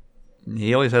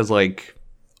 He always has like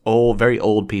very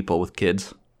old people with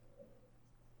kids.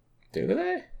 Do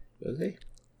they? Do they?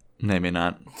 Maybe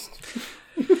not.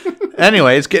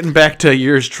 Anyways, getting back to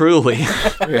yours truly.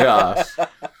 Yeah.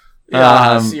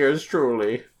 Yes, Um, yours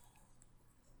truly.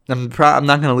 I'm not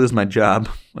going to lose my job,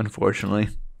 unfortunately.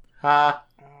 Huh?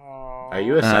 Oh. Are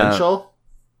you essential?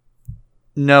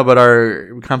 No, but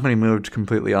our company moved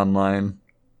completely online,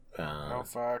 Oh,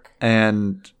 fuck.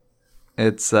 and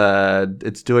it's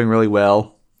doing really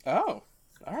well. Oh,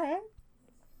 alright.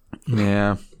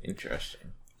 Yeah,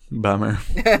 Interesting. bummer.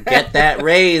 Get that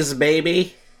raise,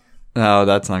 baby. No,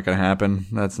 that's not going to happen.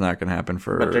 That's not going to happen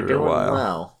for But they're a doing while.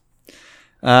 well.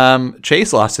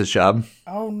 Chase lost his job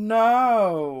Oh,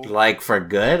 no. Like for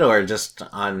good or just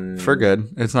on for good.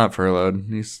 It's not furloughed.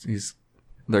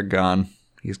 They're gone.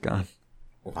 He's gone.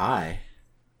 Why?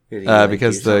 Did he, like,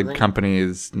 because do the something? company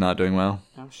is not doing well.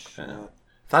 Oh, shit.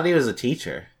 Thought he was a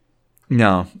teacher.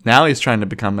 No, now he's trying to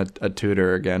become a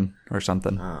tutor again or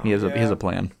something. Oh. He has a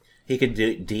plan. He could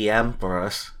do DM for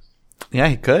us. Yeah,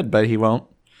 he could, but he won't.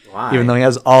 Why? Even though he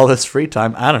has all this free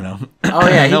time, I don't know. Oh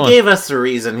yeah, No he one- gave us the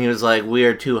reason. He was like, "We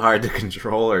are too hard to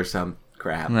control" or some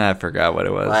crap. I forgot what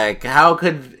it was. Like, how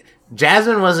could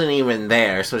Jasmine wasn't even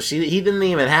there, so he didn't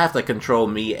even have to control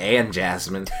me and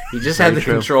Jasmine. He just had to Very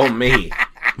true. control me.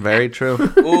 Very true.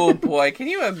 Oh boy, can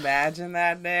you imagine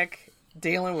that, Nick?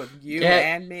 Dealing with you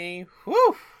Yeah. and me.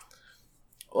 Whew.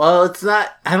 Well, it's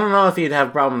not. I don't know if you'd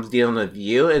have problems dealing with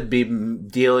you. It'd be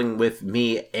dealing with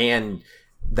me and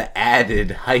the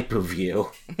added hype of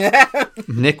you.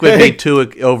 Nick would be too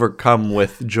overcome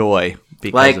with joy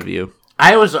because Like- of you.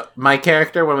 My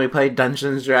character when we played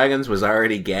Dungeons and Dragons was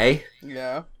already gay.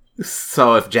 Yeah.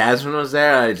 So if Jasmine was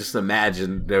there, I just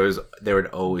imagined there would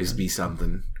always be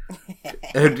something.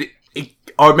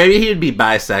 Or maybe he'd be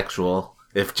bisexual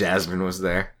if Jasmine was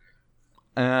there.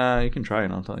 You can try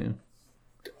and I'll tell you.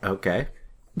 Okay.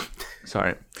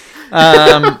 Sorry.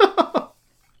 So-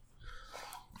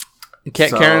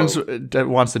 Karen's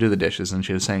wants to do the dishes, and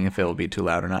she was saying if it'll be too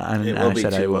loud or not. And It I will be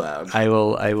said too I will. loud.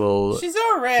 I will. She's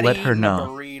already Let her eating know. a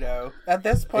burrito. At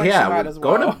this point, Yeah, she might well, as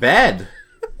go well. to bed.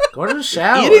 Go to the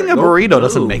shower. Eating a Go burrito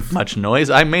doesn't move. make much noise.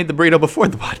 I made the burrito before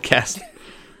the podcast.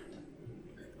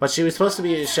 But she was supposed to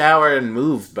be in the shower and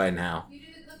moved by now. You do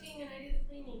the cooking and I do the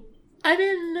cleaning. I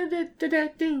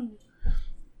didn't do.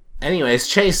 Anyways,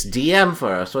 Chase, DM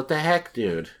for us. What the heck,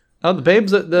 dude? Oh, the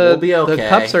babes, the We'll be the okay.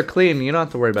 cups are clean. You don't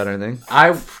have to worry about anything.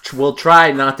 I will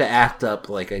try not to act up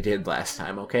like I did last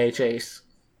time, okay, Chase?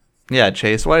 Yeah,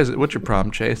 Chase. Why is it? What's your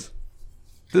problem, Chase?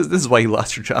 This is why you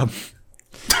lost your job.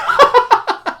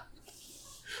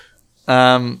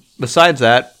 Besides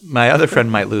that, my other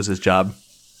friend might lose his job.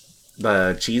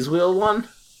 The cheese wheel one?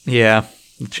 Yeah,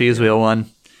 the cheese wheel one.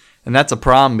 And that's a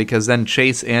problem because then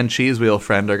Chase and Cheese Wheel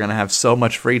Friend are going to have so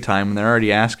much free time and they're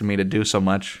already asking me to do so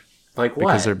much Like what?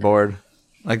 because they're bored.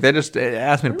 Like they just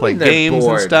ask me to What do play you mean they're games and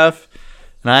bored? stuff.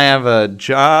 And I have a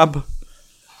job.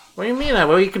 What do you mean?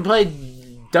 Well, you can play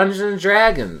Dungeons and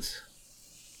Dragons.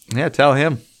 Yeah, tell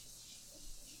him.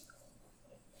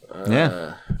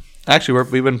 Yeah. Actually,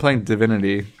 we've been playing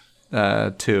Divinity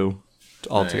 2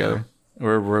 all together.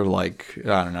 We're like,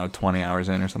 I don't know, 20 hours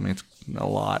in or something. It's a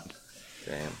lot.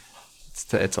 Damn.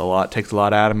 It's a lot. Takes a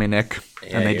lot out of me, Nick.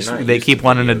 Yeah, And you're not they used keep to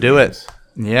wanting to video do games.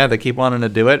 it. Yeah, they keep wanting to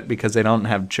do it because they don't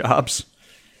have jobs.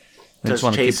 They Does just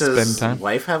want to keep spending Chase's time.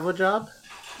 wife have a job?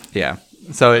 Yeah.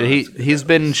 So he's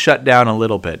been shut down a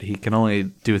little bit. He can only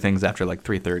do things after like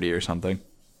 3:30 or something.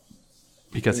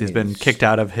 Because he's been kicked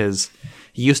out of his.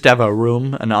 He used to have a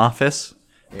room, an office,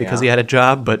 because he Yeah. had a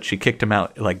job, but she kicked him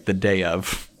out like the day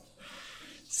of.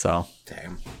 So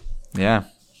Damn. yeah,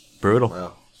 brutal.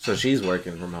 Well, so she's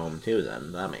working from home too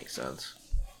then. That makes sense.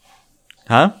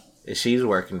 Huh? If she's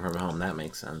working from home, that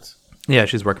makes sense. Yeah,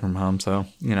 she's working from home, so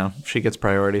she gets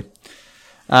priority.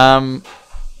 I'm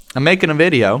making a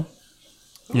video.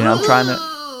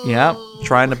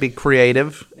 Trying to be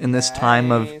creative in this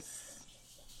time of Nice.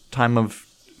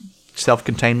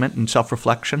 self-containment and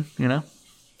self-reflection.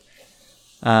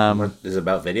 What is it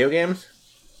about video games?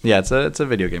 Yeah, it's a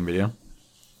video game video.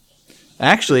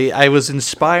 Actually, I was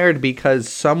inspired because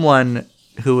someone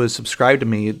who was subscribed to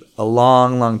me a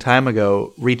long, long time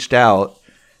ago reached out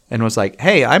and was like,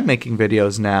 "Hey, I'm making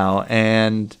videos now,"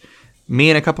 and me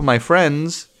and a couple of my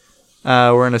friends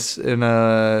were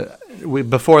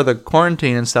before the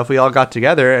quarantine and stuff. We all got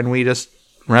together and we just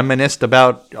reminisced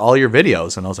about all your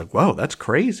videos, and I was like, "Whoa, that's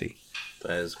crazy!"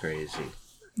 That is crazy.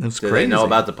 It's Do crazy. they know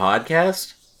about the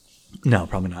podcast? No,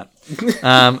 probably not.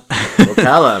 Well,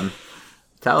 tell them.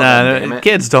 Tell them, damn it.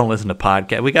 Kids don't listen to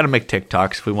podcasts. We got to make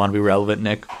TikToks if we want to be relevant,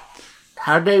 Nick.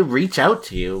 How'd they reach out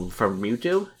to you? From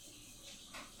YouTube?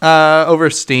 Over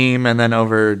Steam and then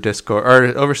over Discord, or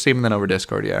over Steam and then over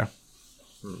Discord, yeah.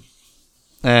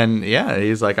 And yeah,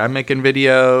 he's like, I'm making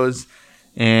videos,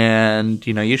 and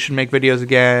you should make videos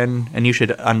again, and you should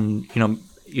make your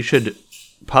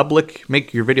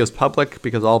videos public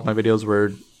because all of my videos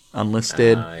were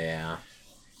unlisted, Oh, yeah.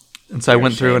 and so I you're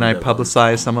went through and I ashamed of them.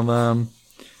 publicized some of them.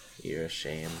 You're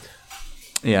ashamed.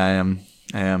 Yeah, I am.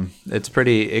 It's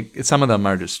pretty. Some of them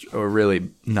are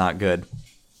really not good.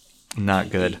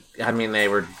 Not good. I mean, they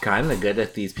were kind of good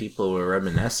at these people were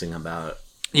reminiscing about.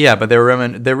 Yeah, but they're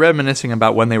reminiscing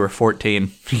about when they were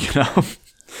 14,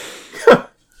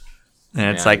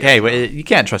 And it's Yeah, I like, guess hey, you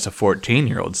can't trust a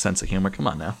 14-year-old sense of humor. Come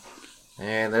on now.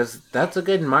 And that's a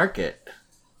good market.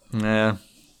 Yeah,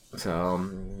 So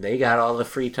they got all the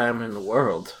free time in the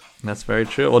world. that's very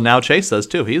true. Well, now Chase does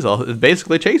too.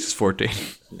 Basically Chase is 14.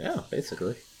 Yeah,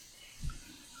 basically.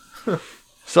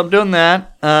 So I'm doing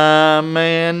that.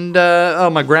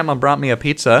 My grandma brought me a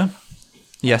pizza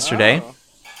yesterday. Oh.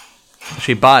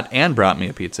 She bought and brought me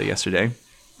a pizza yesterday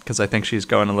because I think she's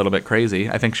going a little bit crazy.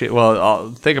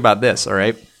 Think about this, all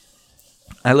right?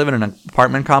 I live in an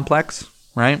apartment complex,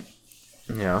 right?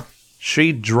 Yeah.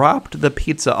 She dropped the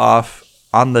pizza off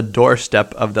on the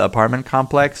doorstep of the apartment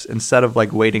complex instead of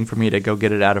waiting for me to go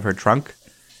get it out of her trunk.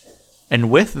 And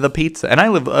with the pizza, and I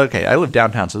live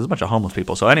downtown, so there's a bunch of homeless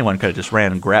people, so anyone could have just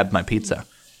ran and grabbed my pizza.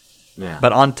 Yeah.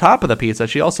 But on top of the pizza,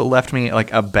 she also left me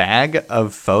like a bag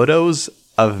of photos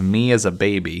of me as a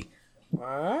baby.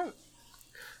 What?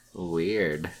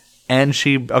 Weird. And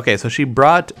she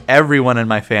brought everyone in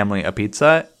my family a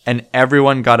pizza, and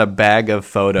everyone got a bag of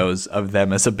photos of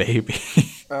them as a baby.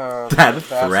 That That's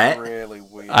threat? really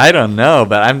weird. I don't know,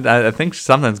 but I think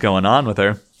something's going on with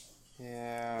her.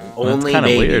 Yeah. Only kinda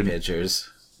baby weird. pictures.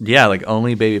 Yeah, like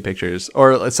only baby pictures.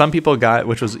 Or some people got,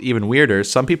 which was even weirder,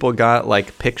 some people got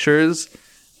like pictures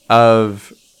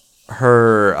of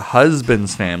her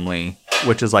husband's family,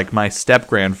 which is like my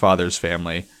step-grandfather's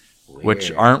family, which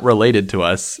Weird. aren't related to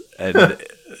us. And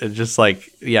it just like,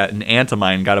 yeah, an aunt of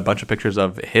mine got a bunch of pictures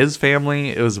of his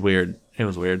family. It was weird.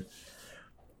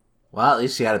 Well, at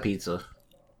least you had a pizza.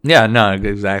 Yeah, no,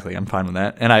 exactly. I'm fine with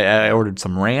that. And I ordered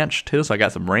some ranch too, so I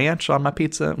got some ranch on my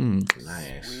pizza.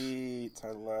 Nice. Sweet.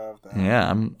 I love that. Yeah,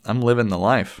 I'm living the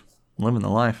life.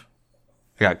 I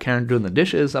got Karen doing the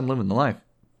dishes. I'm living the life.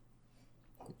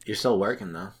 You're still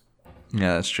working, though.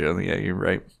 Yeah, that's true. Yeah, you're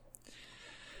right.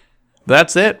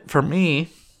 That's it for me.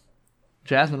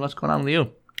 Jasmine, what's going on with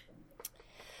you?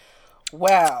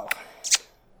 Wow.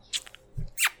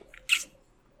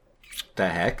 The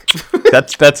heck?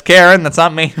 That's Karen. That's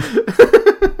not me.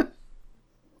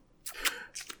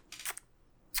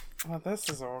 Well, this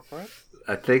is awkward.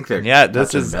 I think they're... Yeah, this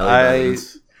touching is- belly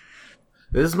buttons.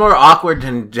 This is more awkward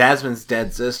than Jasmine's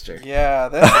dead sister. Yeah,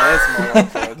 this is more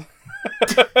awkward.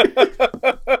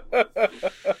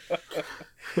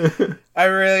 I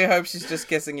really hope she's just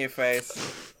kissing your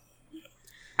face.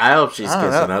 I hope she's I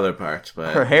don't kissing know. other parts,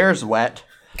 but... Her hair's wet.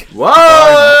 Whoa!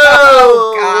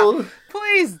 Oh, God.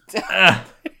 Please.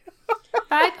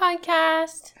 Bye,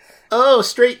 podcast. Oh,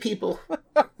 straight people.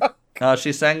 Oh,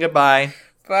 she's saying goodbye.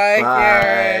 Bye,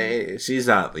 Karen. Bye. She's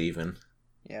not leaving.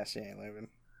 Yeah, she ain't leaving.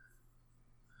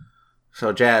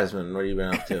 So, Jasmine, what have you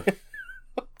been up to?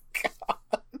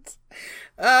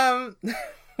 That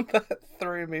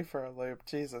threw me for a loop.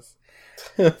 Jesus.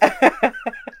 That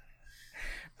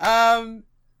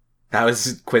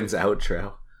was Quinn's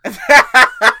outro.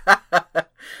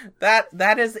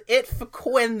 that is it for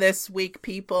Quinn this week,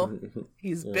 people.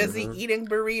 He's busy eating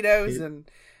burritos and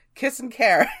kissing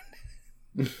Karen.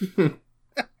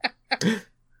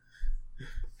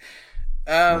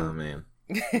 Oh, man.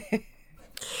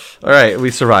 All right, we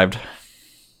survived.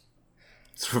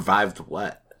 Survived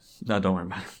what? No, don't worry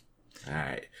about it. All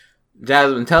right.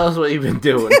 Jasmine, tell us what you've been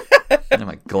doing. And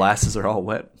my glasses are all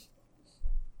wet.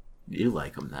 You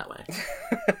like them that way.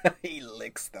 He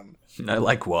licks them. I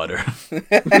like water.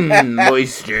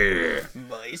 Moisture.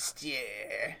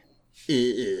 Moisture.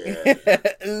 Ugh.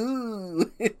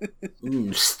 Ooh.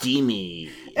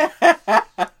 Steamy.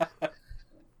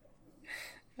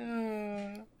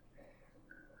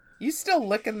 You still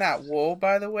licking that wool,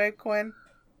 by the way, Quinn?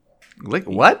 Like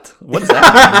what? What's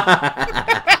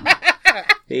that?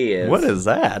 He is. What is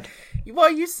that? Well,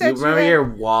 you You said remember had, your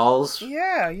walls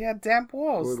Yeah, you had damp were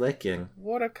walls. licking?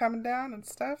 Water coming down and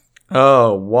stuff?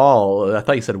 Oh, wall. I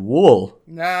thought you said wool.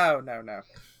 No.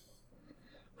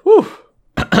 Whew.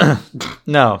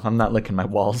 No, I'm not licking my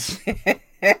walls.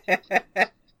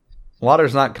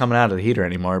 Water's not coming out of the heater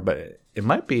anymore, but it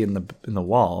might be in the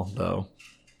wall though.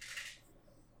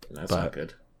 That's But- not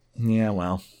good. Yeah,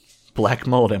 well, black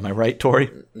mold. Am I right, Tori?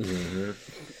 Mm-hmm.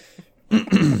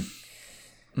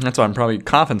 That's why I'm probably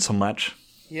coughing so much.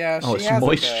 Yeah, Oh, she it's has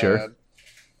moisture. a bad.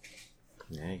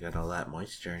 Yeah, you got all that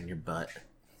moisture in your butt.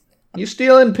 You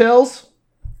stealing pills?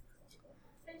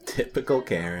 Typical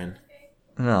Karen.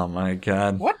 Oh my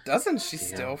god! What doesn't she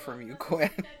steal from you, Quinn?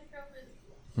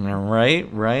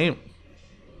 Right.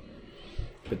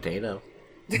 Potato.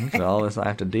 Look at all this I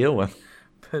have to deal with.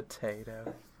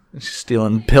 Potato. She's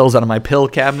stealing pills out of my pill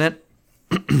cabinet.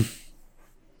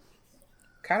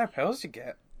 Kind of pills you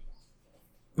get?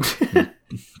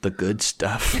 The good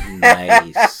stuff.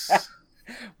 Nice.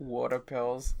 Water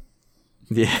pills.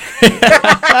 Yeah.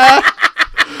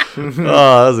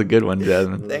 Oh, that was a good one,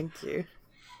 Jasmine. Thank you.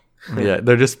 Yeah,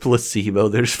 they're just placebo.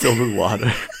 They're just filled with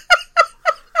water.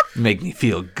 Make me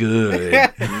feel good.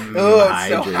 Oh, I'm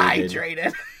so Hydrated.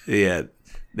 hydrated. Yeah,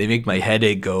 they make my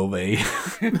headache go away.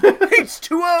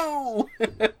 H2O.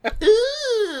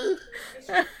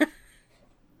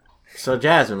 So,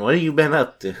 Jasmine, what have you been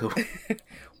up to?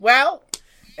 Well,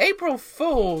 April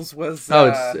Fool's was.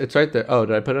 It's right there. Oh,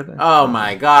 did I put it there? Oh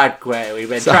my God, Quinn. We've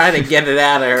been trying to get it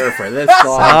out of her for this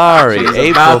long. Sorry, She's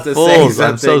April about to say Fools.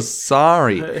 I'm so something.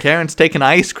 sorry. Karen's taking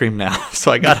ice cream now,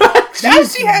 so I got. Now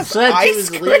she has said she ice was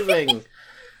cream. leaving.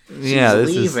 Yeah, She's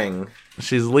this is. leaving.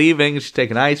 She's leaving. She's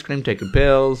taking ice cream, taking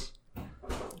pills.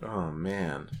 Oh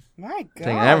man. My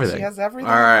Taking God, everything. she has everything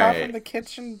All apart right. from the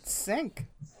kitchen sink.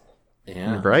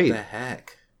 Yeah. Right. What the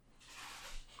heck?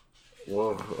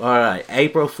 Whoa. All right.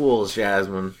 April Fools,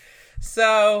 Jasmine.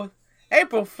 So,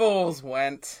 April Fools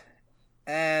went,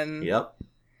 and Yep.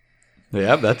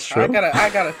 Yeah, that's true. I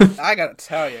gotta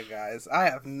tell you guys, I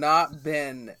have not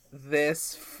been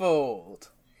this fooled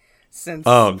since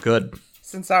Oh, good.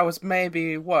 since I was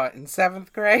maybe what in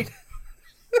 7th grade.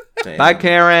 Damn. Bye,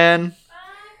 Karen.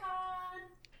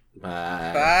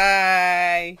 Bye.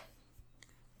 Bye.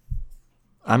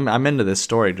 I'm into this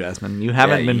story, Jasmine. You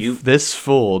haven't Yeah, been you- this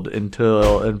fooled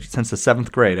since the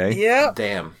 7th grade, eh? Yep.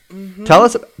 Damn. Tell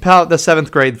us about the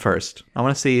 7th grade first. I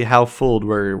want to see how fooled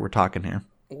we're talking here.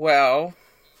 Well,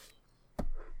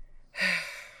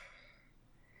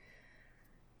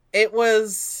 it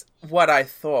was what I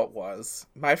thought was.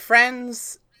 My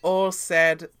friends all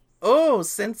said, "Oh,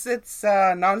 since it's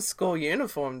non-school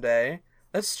uniform day,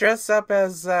 let's dress up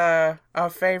as our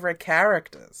favorite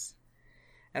characters."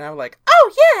 And I'm like,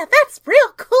 "Oh yeah, that's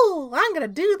real cool. I'm gonna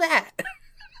do that."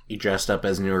 You dressed up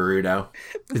as Naruto.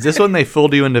 Is this when they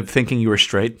fooled you into thinking you were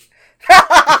straight?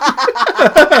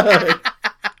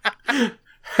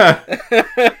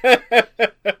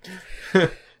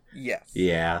 Yes.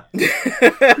 Yeah.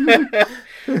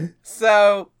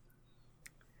 So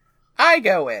I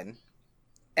go in,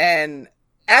 and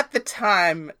at the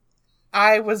time,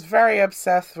 I was very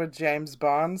obsessed with James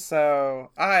Bond,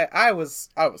 so I was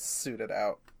suited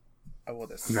out. I wore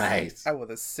this Nice. I wore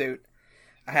this suit.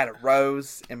 I had a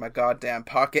rose in my goddamn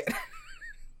pocket.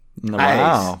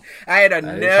 Wow. I had a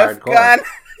That is Nerf hardcore. gun.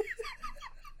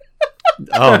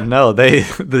 Oh no,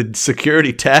 the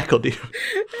security tackled you.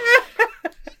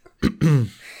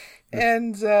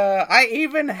 And I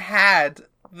even had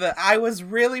I was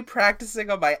really practicing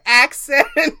on my accent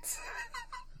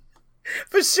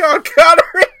for Sean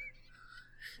Connery.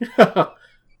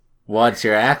 What's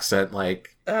your accent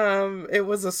like? It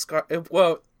was a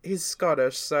well, he's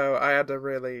Scottish, so I had to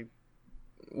really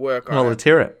work on Well, it. let's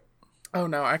hear it. Oh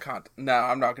no, I can't. No,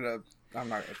 I'm not gonna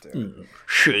do it.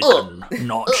 Shaken,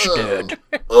 not stirred.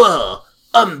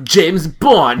 I'm James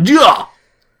Bond. Yeah.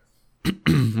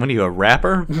 What are you, a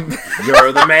rapper?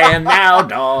 You're the man now,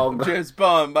 dog. James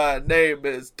Bond, my name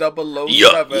is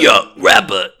 007.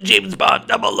 rapper, James Bond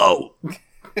 00.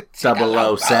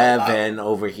 007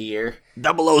 over here.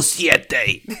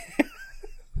 007.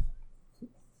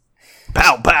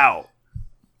 Pow, pow.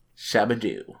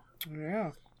 Shabadoo.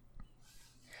 Yeah.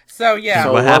 So yeah,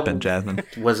 So What what- happened, Jasmine?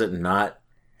 Was it not?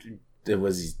 It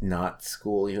was not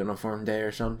school uniform day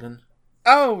or something.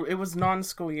 oh, it was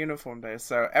non-school uniform day,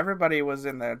 so everybody was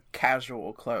in their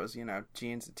casual clothes,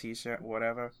 jeans, a t-shirt,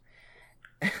 whatever.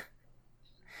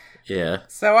 Yeah.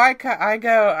 So I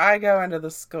go into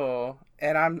the school,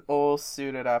 and I'm all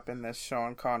suited up in this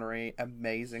Sean Connery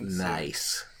amazing suit.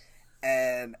 Nice.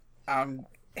 And I'm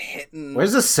hitting...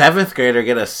 Where's the 7th grader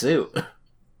get a suit?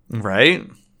 Right?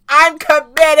 I'm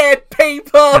committed,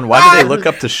 people! And why did they look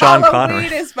up to Sean Halloween Connery?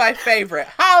 is my favorite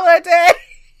holiday!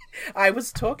 I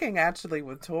was talking actually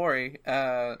with Tori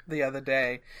the other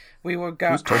day. We were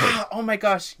going... Who's Tori? Oh my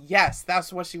gosh, yes,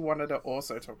 that's what she wanted to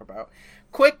also talk about.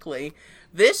 Quickly,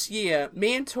 this year,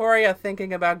 me and Tori are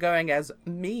thinking about going as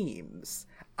memes.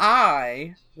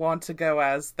 I want to go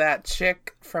as that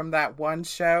chick from that one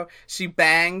show. She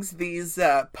bangs these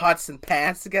pots and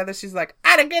pans together. She's like,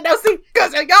 I didn't get no sleep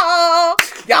because of y'all.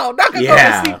 Y'all not gonna go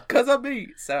Yeah. to sleep because of me.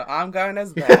 So I'm going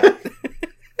as that.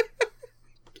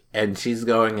 And she's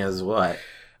going as what?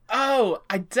 Oh,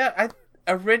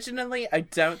 originally I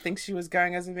don't think she was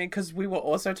going as me because we were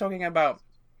also talking about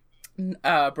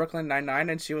Brooklyn Nine-Nine,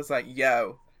 and she was like,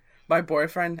 yo, my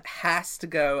boyfriend has to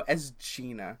go as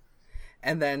Gina.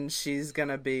 And then she's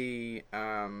gonna be,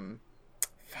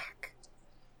 fuck.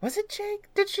 Was it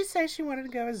Jake? Did she say she wanted to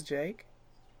go as Jake?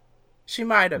 She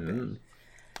might have been.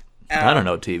 I don't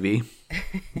know, TV.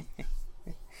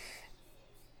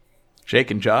 Jake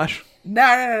and Josh?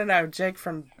 No. Jake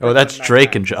from... Oh, that's Brooklyn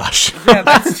Drake Nine-Nine. and Josh. Yeah,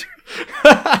 that's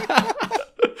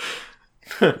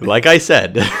true. Like I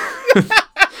said.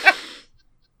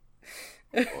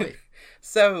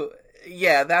 So,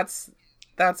 yeah, that's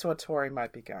what Tori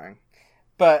might be going.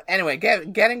 But anyway,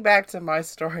 getting back to my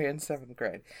story in 7th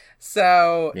grade.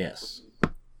 So, Yes.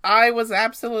 I was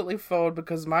absolutely fooled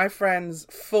because my friends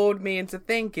fooled me into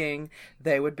thinking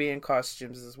they would be in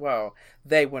costumes as well.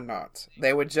 They were not.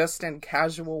 They were just in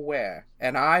casual wear.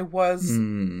 And I was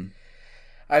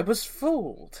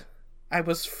fooled. I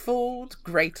was fooled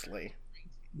greatly.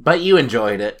 But you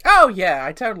enjoyed it. Oh, yeah,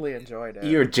 I totally enjoyed it.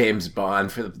 You're James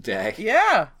Bond for the day.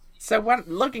 Yeah. So when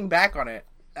looking back on it,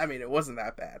 I mean, it wasn't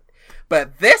that bad.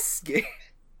 But this year,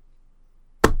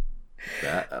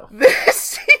 Uh-oh.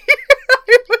 This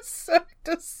I was so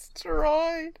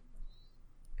destroyed.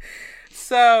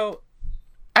 So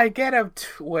I get a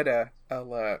Twitter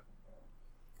alert,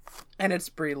 and it's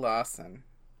Brie Larson.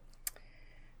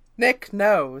 Nick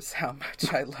knows how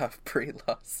much I love Brie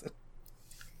Larson.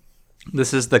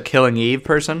 This is the Killing Eve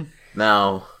person?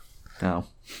 No. No.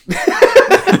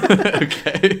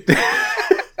 Okay.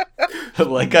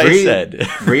 Like I said.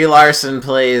 Brie Larson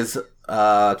plays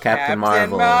Captain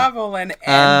Marvel. And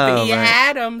Oh, Envy right.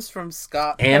 Adams from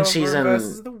Scott And Pilgrim she's in-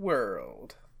 versus the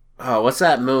World. Oh, what's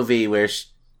that movie where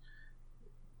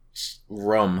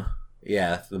Rum?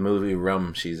 Yeah, the movie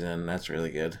Rum she's in. That's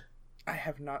really good. I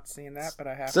have not seen that, but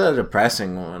I have. It's a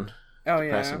depressing one. Oh yeah.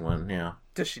 Depressing one, yeah.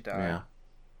 Does she die? Yeah.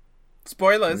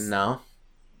 Spoilers. No.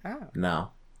 Oh.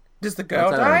 No. Does the girl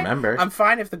Not that I die? remember. I'm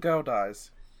fine if the girl dies.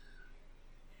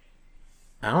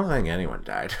 I don't think anyone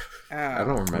died. Oh. I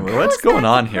don't remember. What's is going that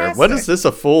on here? What is depressing? this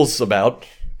a fool's about?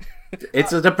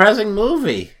 It's a depressing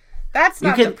movie. That's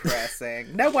not You can-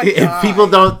 depressing. No one If died. people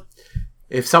don't,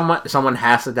 if someone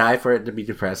has to die for it to be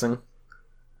depressing,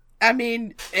 I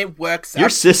mean, it works. Your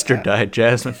up to sister that. died,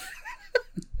 Jasmine.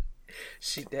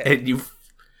 She did. and you,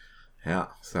 yeah.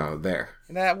 So there.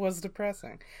 That was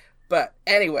depressing. But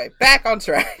anyway, back on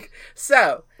track.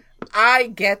 So, I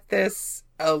get this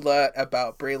alert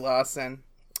about Brie Larson.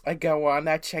 I go on,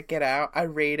 I check it out, I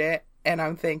read it, and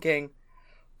I'm thinking,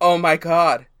 oh my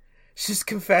god, she's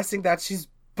confessing that she's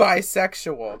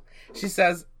bisexual. She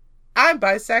says, I'm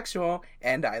bisexual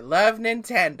and I love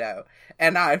Nintendo.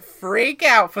 And I freak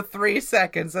out for 3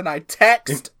 seconds and I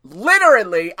text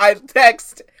literally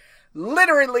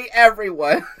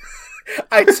everyone.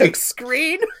 I took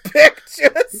screen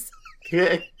pictures.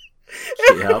 Yep.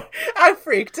 I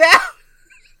freaked out.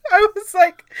 I was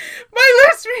like, my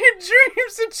lesbian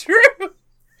dreams are true.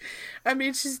 I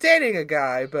mean, she's dating a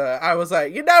guy, but I was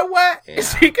like, you know what? Yeah.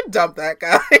 She can dump that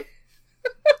guy.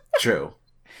 True.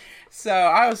 So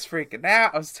I was freaking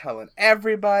out. I was telling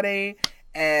everybody.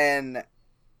 And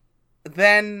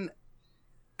then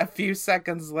a few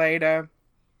seconds later,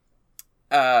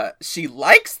 she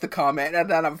likes the comment. And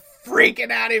then I'm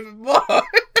freaking out even more.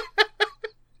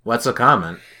 What's the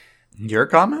comment? Your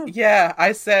comment? Yeah,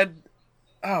 I said,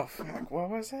 oh, fuck, what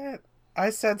was it? I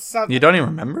said something. You don't even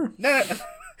remember? No.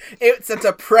 It's a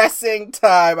depressing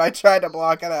time. I tried to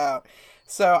block it out.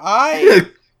 So I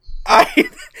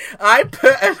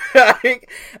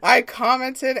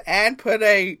commented and put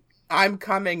a I'm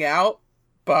coming out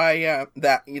by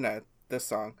that, this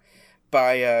song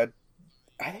by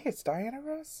I think it's Diana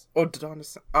Ross or Donna.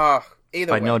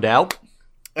 Either By way. No Doubt?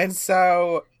 And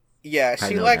so yeah, I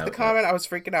she know liked that, the comment. I was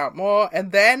freaking out more,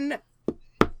 and then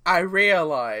I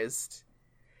realized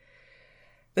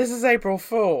this is April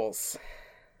Fool's.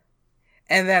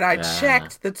 And then I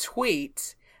checked the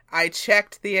tweet, I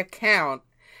checked the account,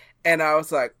 and I was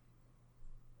like,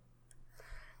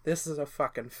 this is a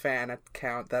fucking fan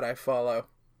account that I follow.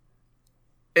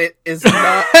 It is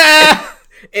not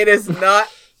it is not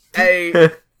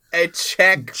a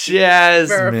check verified check.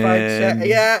 Jasmine.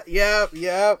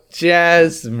 Yep.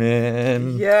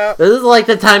 Jasmine. Yep. This is like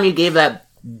the time you gave that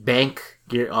bank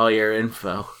all your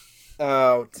info.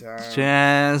 Oh, damn. That's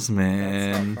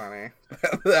Jasmine. not funny.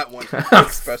 That one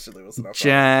especially was not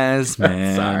funny.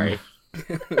 Jasmine. Sorry.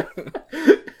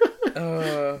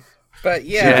 But I'd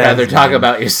yeah, rather talk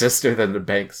about your sister than the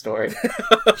bank story.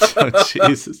 Oh,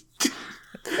 Jesus.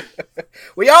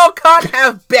 we all can't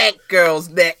have bank girls,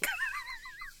 Nick.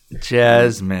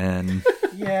 Jasmine.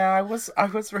 Yeah, I was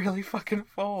really fucking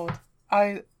fooled.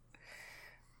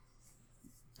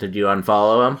 Did you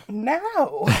unfollow him?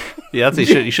 No. Yeah, that's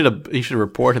you should have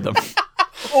reported them.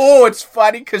 Oh, it's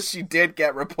funny because she did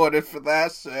get reported for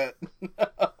that shit.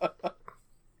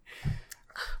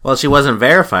 Well, she wasn't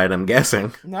verified, I'm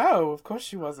guessing. No, of course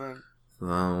she wasn't.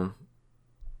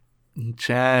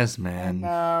 Jasmine.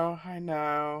 I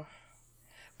know.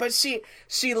 But she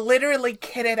literally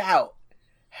kitted out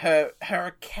her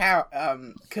account,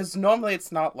 because normally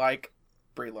it's not like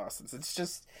Brie Larson's. It's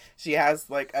just, she has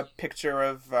like a picture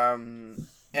of,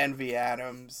 Envy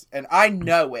Adams, and I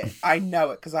know it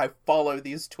because I follow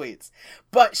these tweets.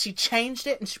 But she changed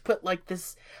it and she put like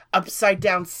this upside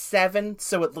down 7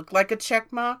 so it looked like a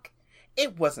check mark.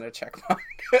 It wasn't a check mark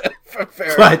for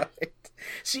Fahrenheit.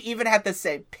 She even had the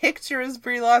same picture as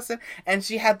Brie Larson, and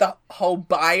she had the whole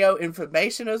bio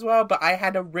information as well, but I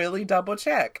had to really double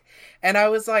check. And I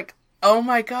was like, oh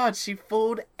my god, she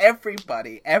fooled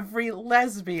everybody. Every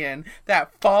lesbian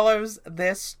that follows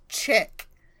this chick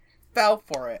fell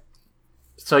for it.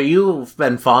 So you've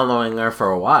been following her for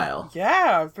a while.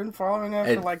 Yeah, I've been following her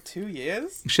And- for like 2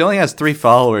 years. She only has 3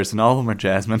 followers, and all of them are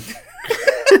Jasmine.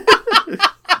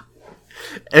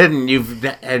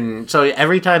 And so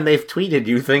every time they've tweeted,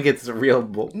 you think it's a real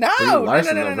Brie No,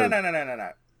 Larson.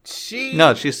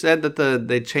 no. She said that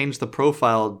they changed the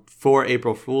profile for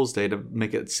April Fool's Day to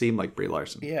make it seem like Brie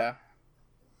Larson. Yeah.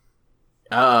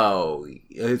 Oh,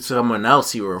 it's someone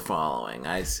else you were following.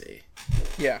 I see.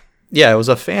 Yeah. Yeah, it was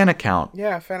a fan account.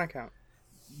 Yeah, fan account.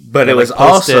 But it That, was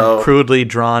posted also crudely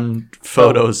drawn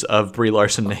photos of Brie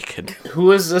Larson naked.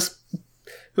 who is this?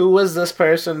 Who was this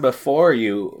person before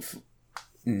you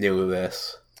knew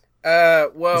this?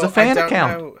 Well, It's a fan I don't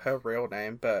account. know her real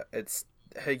name, but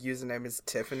her username is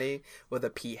Tiffany with a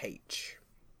PH.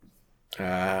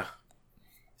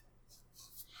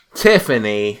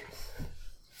 Tiffany.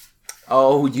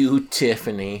 Oh, you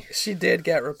Tiffany. She did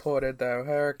get reported though.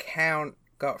 Her account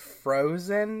got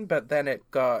frozen, but then it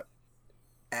got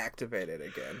activated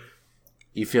again.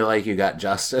 You feel like you got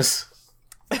justice?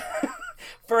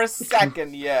 For a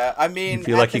second, yeah. I mean, You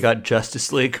feel like you got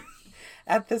Justice League?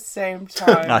 at the same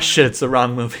time. Ah, shit, it's the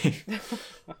wrong movie.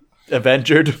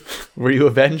 Avenged? Were you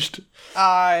avenged?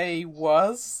 I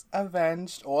was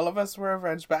avenged. All of us were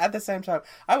avenged, but at the same time,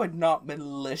 I would not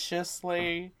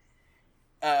maliciously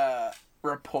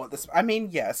report this. I mean,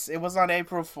 yes, it was on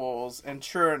April Fool's, and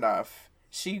true enough,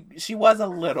 she was a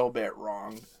little bit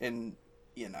wrong in,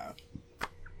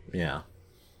 Yeah.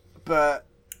 but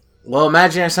Well,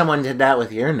 imagine if someone did that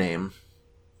with your name.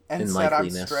 and In said I'm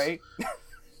likeliness. straight.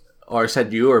 Or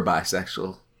said you were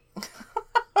bisexual.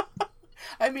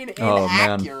 I mean, Oh,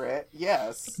 man. inaccurate,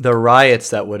 yes. The riots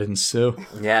that would ensue.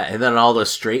 Yeah, and then all the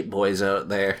straight boys out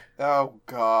there. Oh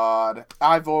God,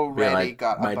 I've already like,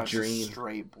 got a my bunch dream. of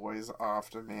straight boys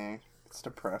after me. It's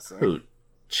depressing. Who?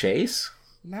 Chase?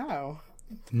 No.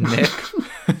 Nick.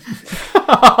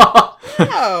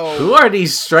 No. Who are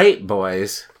these straight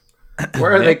boys?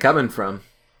 Where are they coming from?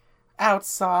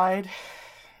 Outside.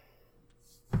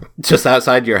 Just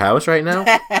outside your house right now?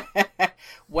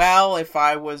 Well, if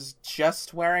I was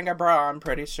just wearing a bra, I'm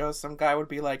pretty sure some guy would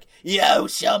be like, "Yo,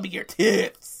 show me your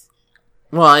tits."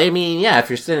 Well, I mean, yeah, if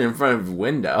you're sitting in front of a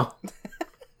window.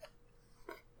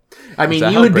 I mean,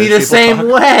 that you how would be British the people same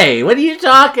talk? way. What are you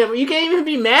talking? You can't even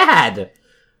be mad.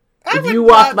 I If would you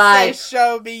walk not by- say,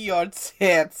 "Show me your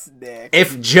tits, Nick."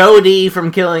 If Jodie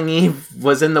from Killing Eve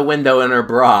was in the window in her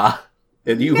bra,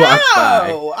 and you walked by,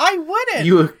 No, I wouldn't.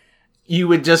 you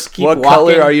would just keep What walking.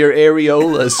 color are your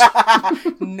areolas?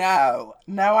 No,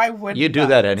 I wouldn't. You do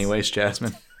that anyways,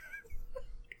 Jasmine.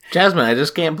 Jasmine, I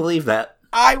just can't believe that.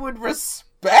 I would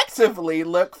respectively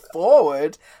look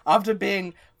forward after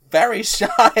being very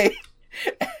shy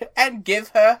and give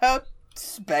her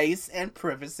space and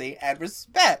privacy and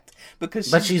respect because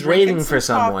But she's drinking waiting for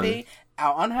some someone. coffee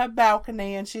out on her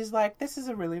balcony and she's like, "This is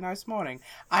a really nice morning."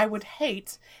 I would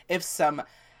hate if some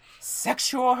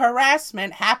sexual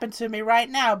harassment happened to me right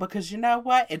now because you know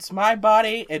what? It's my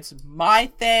body. It's my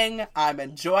thing. I'm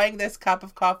enjoying this cup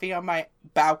of coffee on my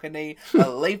balcony.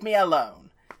 Leave me alone.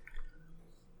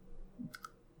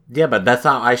 Yeah, but that's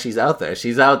not why she's out there.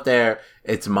 She's out there,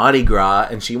 it's Mardi Gras,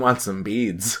 and she wants some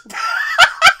beads.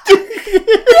 You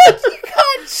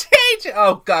can't change it.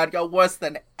 Oh God, you're worse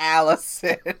than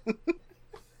Allison.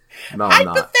 No, I'm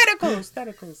not.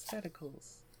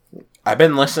 Hypotheticals. I've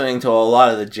been listening to a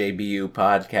lot of the JBU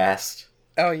podcast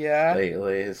Oh yeah.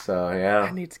 lately, so I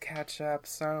yeah. need to catch up.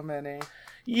 So many.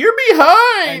 You're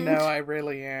I behind! know. I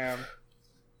really am.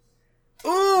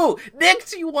 Ooh, Nick,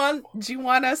 do you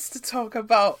want us to talk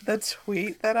about the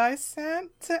tweet that I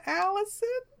sent to Allison?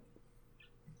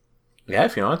 Yeah,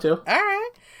 if you want to. All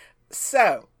right.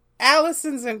 So,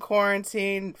 Allison's in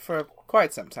quarantine for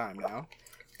quite some time now.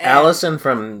 And- Allison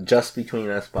from Just Between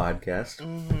Us podcast.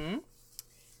 Mm-hmm.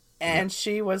 And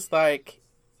she was like,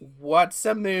 "What's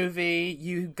a movie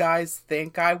you guys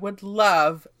think I would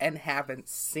love and haven't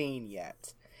seen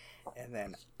yet?" And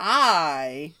then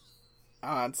I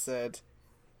answered,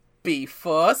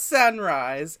 "Before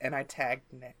Sunrise," and I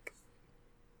tagged Nick.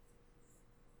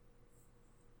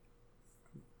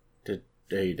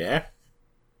 Are you there?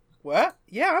 What?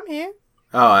 Yeah, I'm here.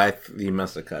 Oh, you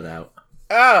must have cut out.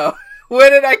 Oh, where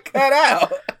did I cut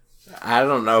out? I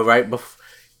don't know, right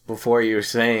before you were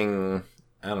saying,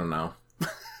 I don't know.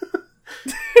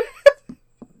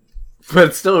 But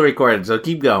it's still recorded, so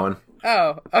keep going.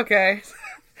 Oh, okay.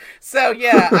 So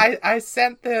yeah, I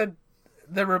sent the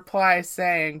reply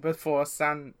saying before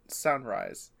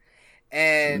sunrise,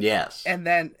 and Yes. and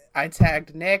then I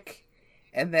tagged Nick,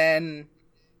 and then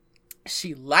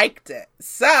she liked it.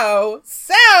 So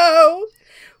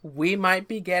we might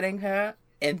be getting her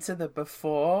into the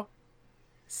Before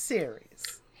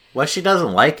series. Well, she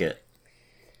doesn't like it.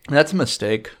 That's a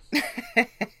mistake.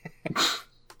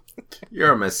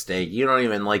 You're a mistake. You don't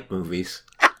even like movies.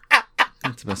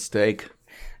 It's a mistake.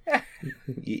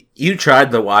 You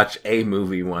tried to watch a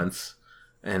movie once,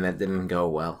 and that didn't go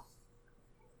well.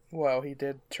 Well, he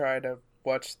did try to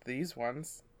watch these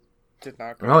ones. Did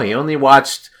not go. Oh, he only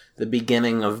watched the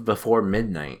beginning of Before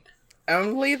Midnight.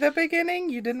 Only the beginning?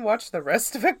 You didn't watch the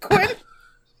rest of it, Quinn?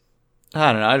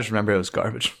 I don't know. I just remember it was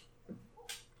garbage.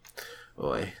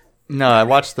 Boy. No, I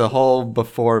watched the whole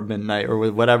Before Midnight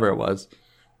or whatever it was.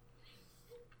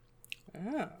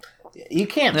 Oh. You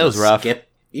can't It was just rough. skip.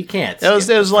 You can't. It was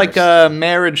skip the like first a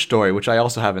Marriage Story, which I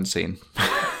also haven't seen.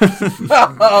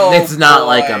 Oh, It's not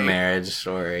like a boy. Marriage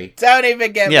Story. Don't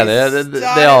even get Yeah, me they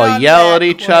started all on yell that, at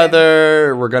each Quinn.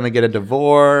 other. We're gonna get a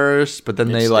divorce, but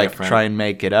then they It's like different. try and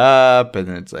make it up, and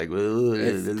it's like,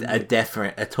 It's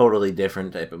a totally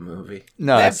different type of movie.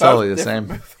 no, They're it's totally the both same.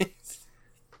 different movies.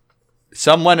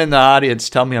 Someone in the audience,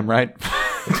 tell me I'm right.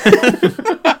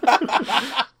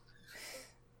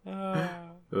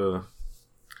 Ugh.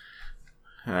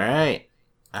 All right.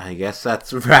 I guess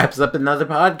that wraps up another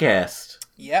podcast.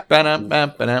 Yep.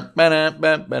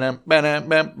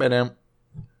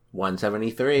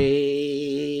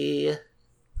 173.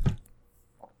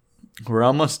 We're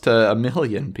almost to 1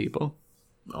 million people.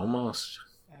 Almost.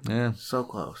 Yeah. So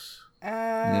close.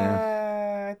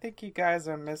 I think you guys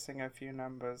are missing a few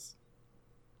numbers.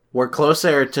 We're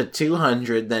closer to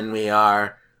 200 than we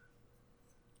are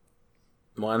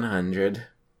 100.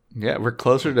 Yeah, we're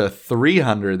closer to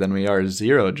 300 than we are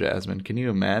 0, Jasmine. Can you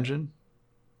imagine?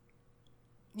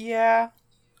 Yeah.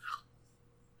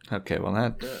 Okay, well,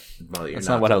 Well, you're that's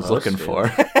not what I was supposed looking to. for.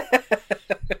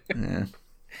 Yeah.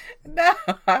 No,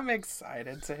 I'm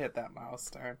excited to hit that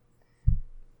milestone.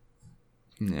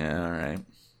 Yeah, all right.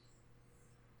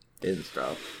 Didn't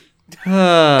stop.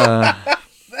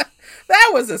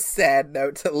 That was a sad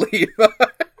note to leave on.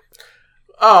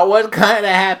 Oh, what kind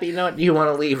of happy note do you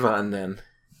want to leave on then?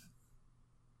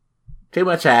 Too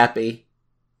much happy.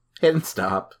 Hit and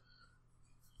stop.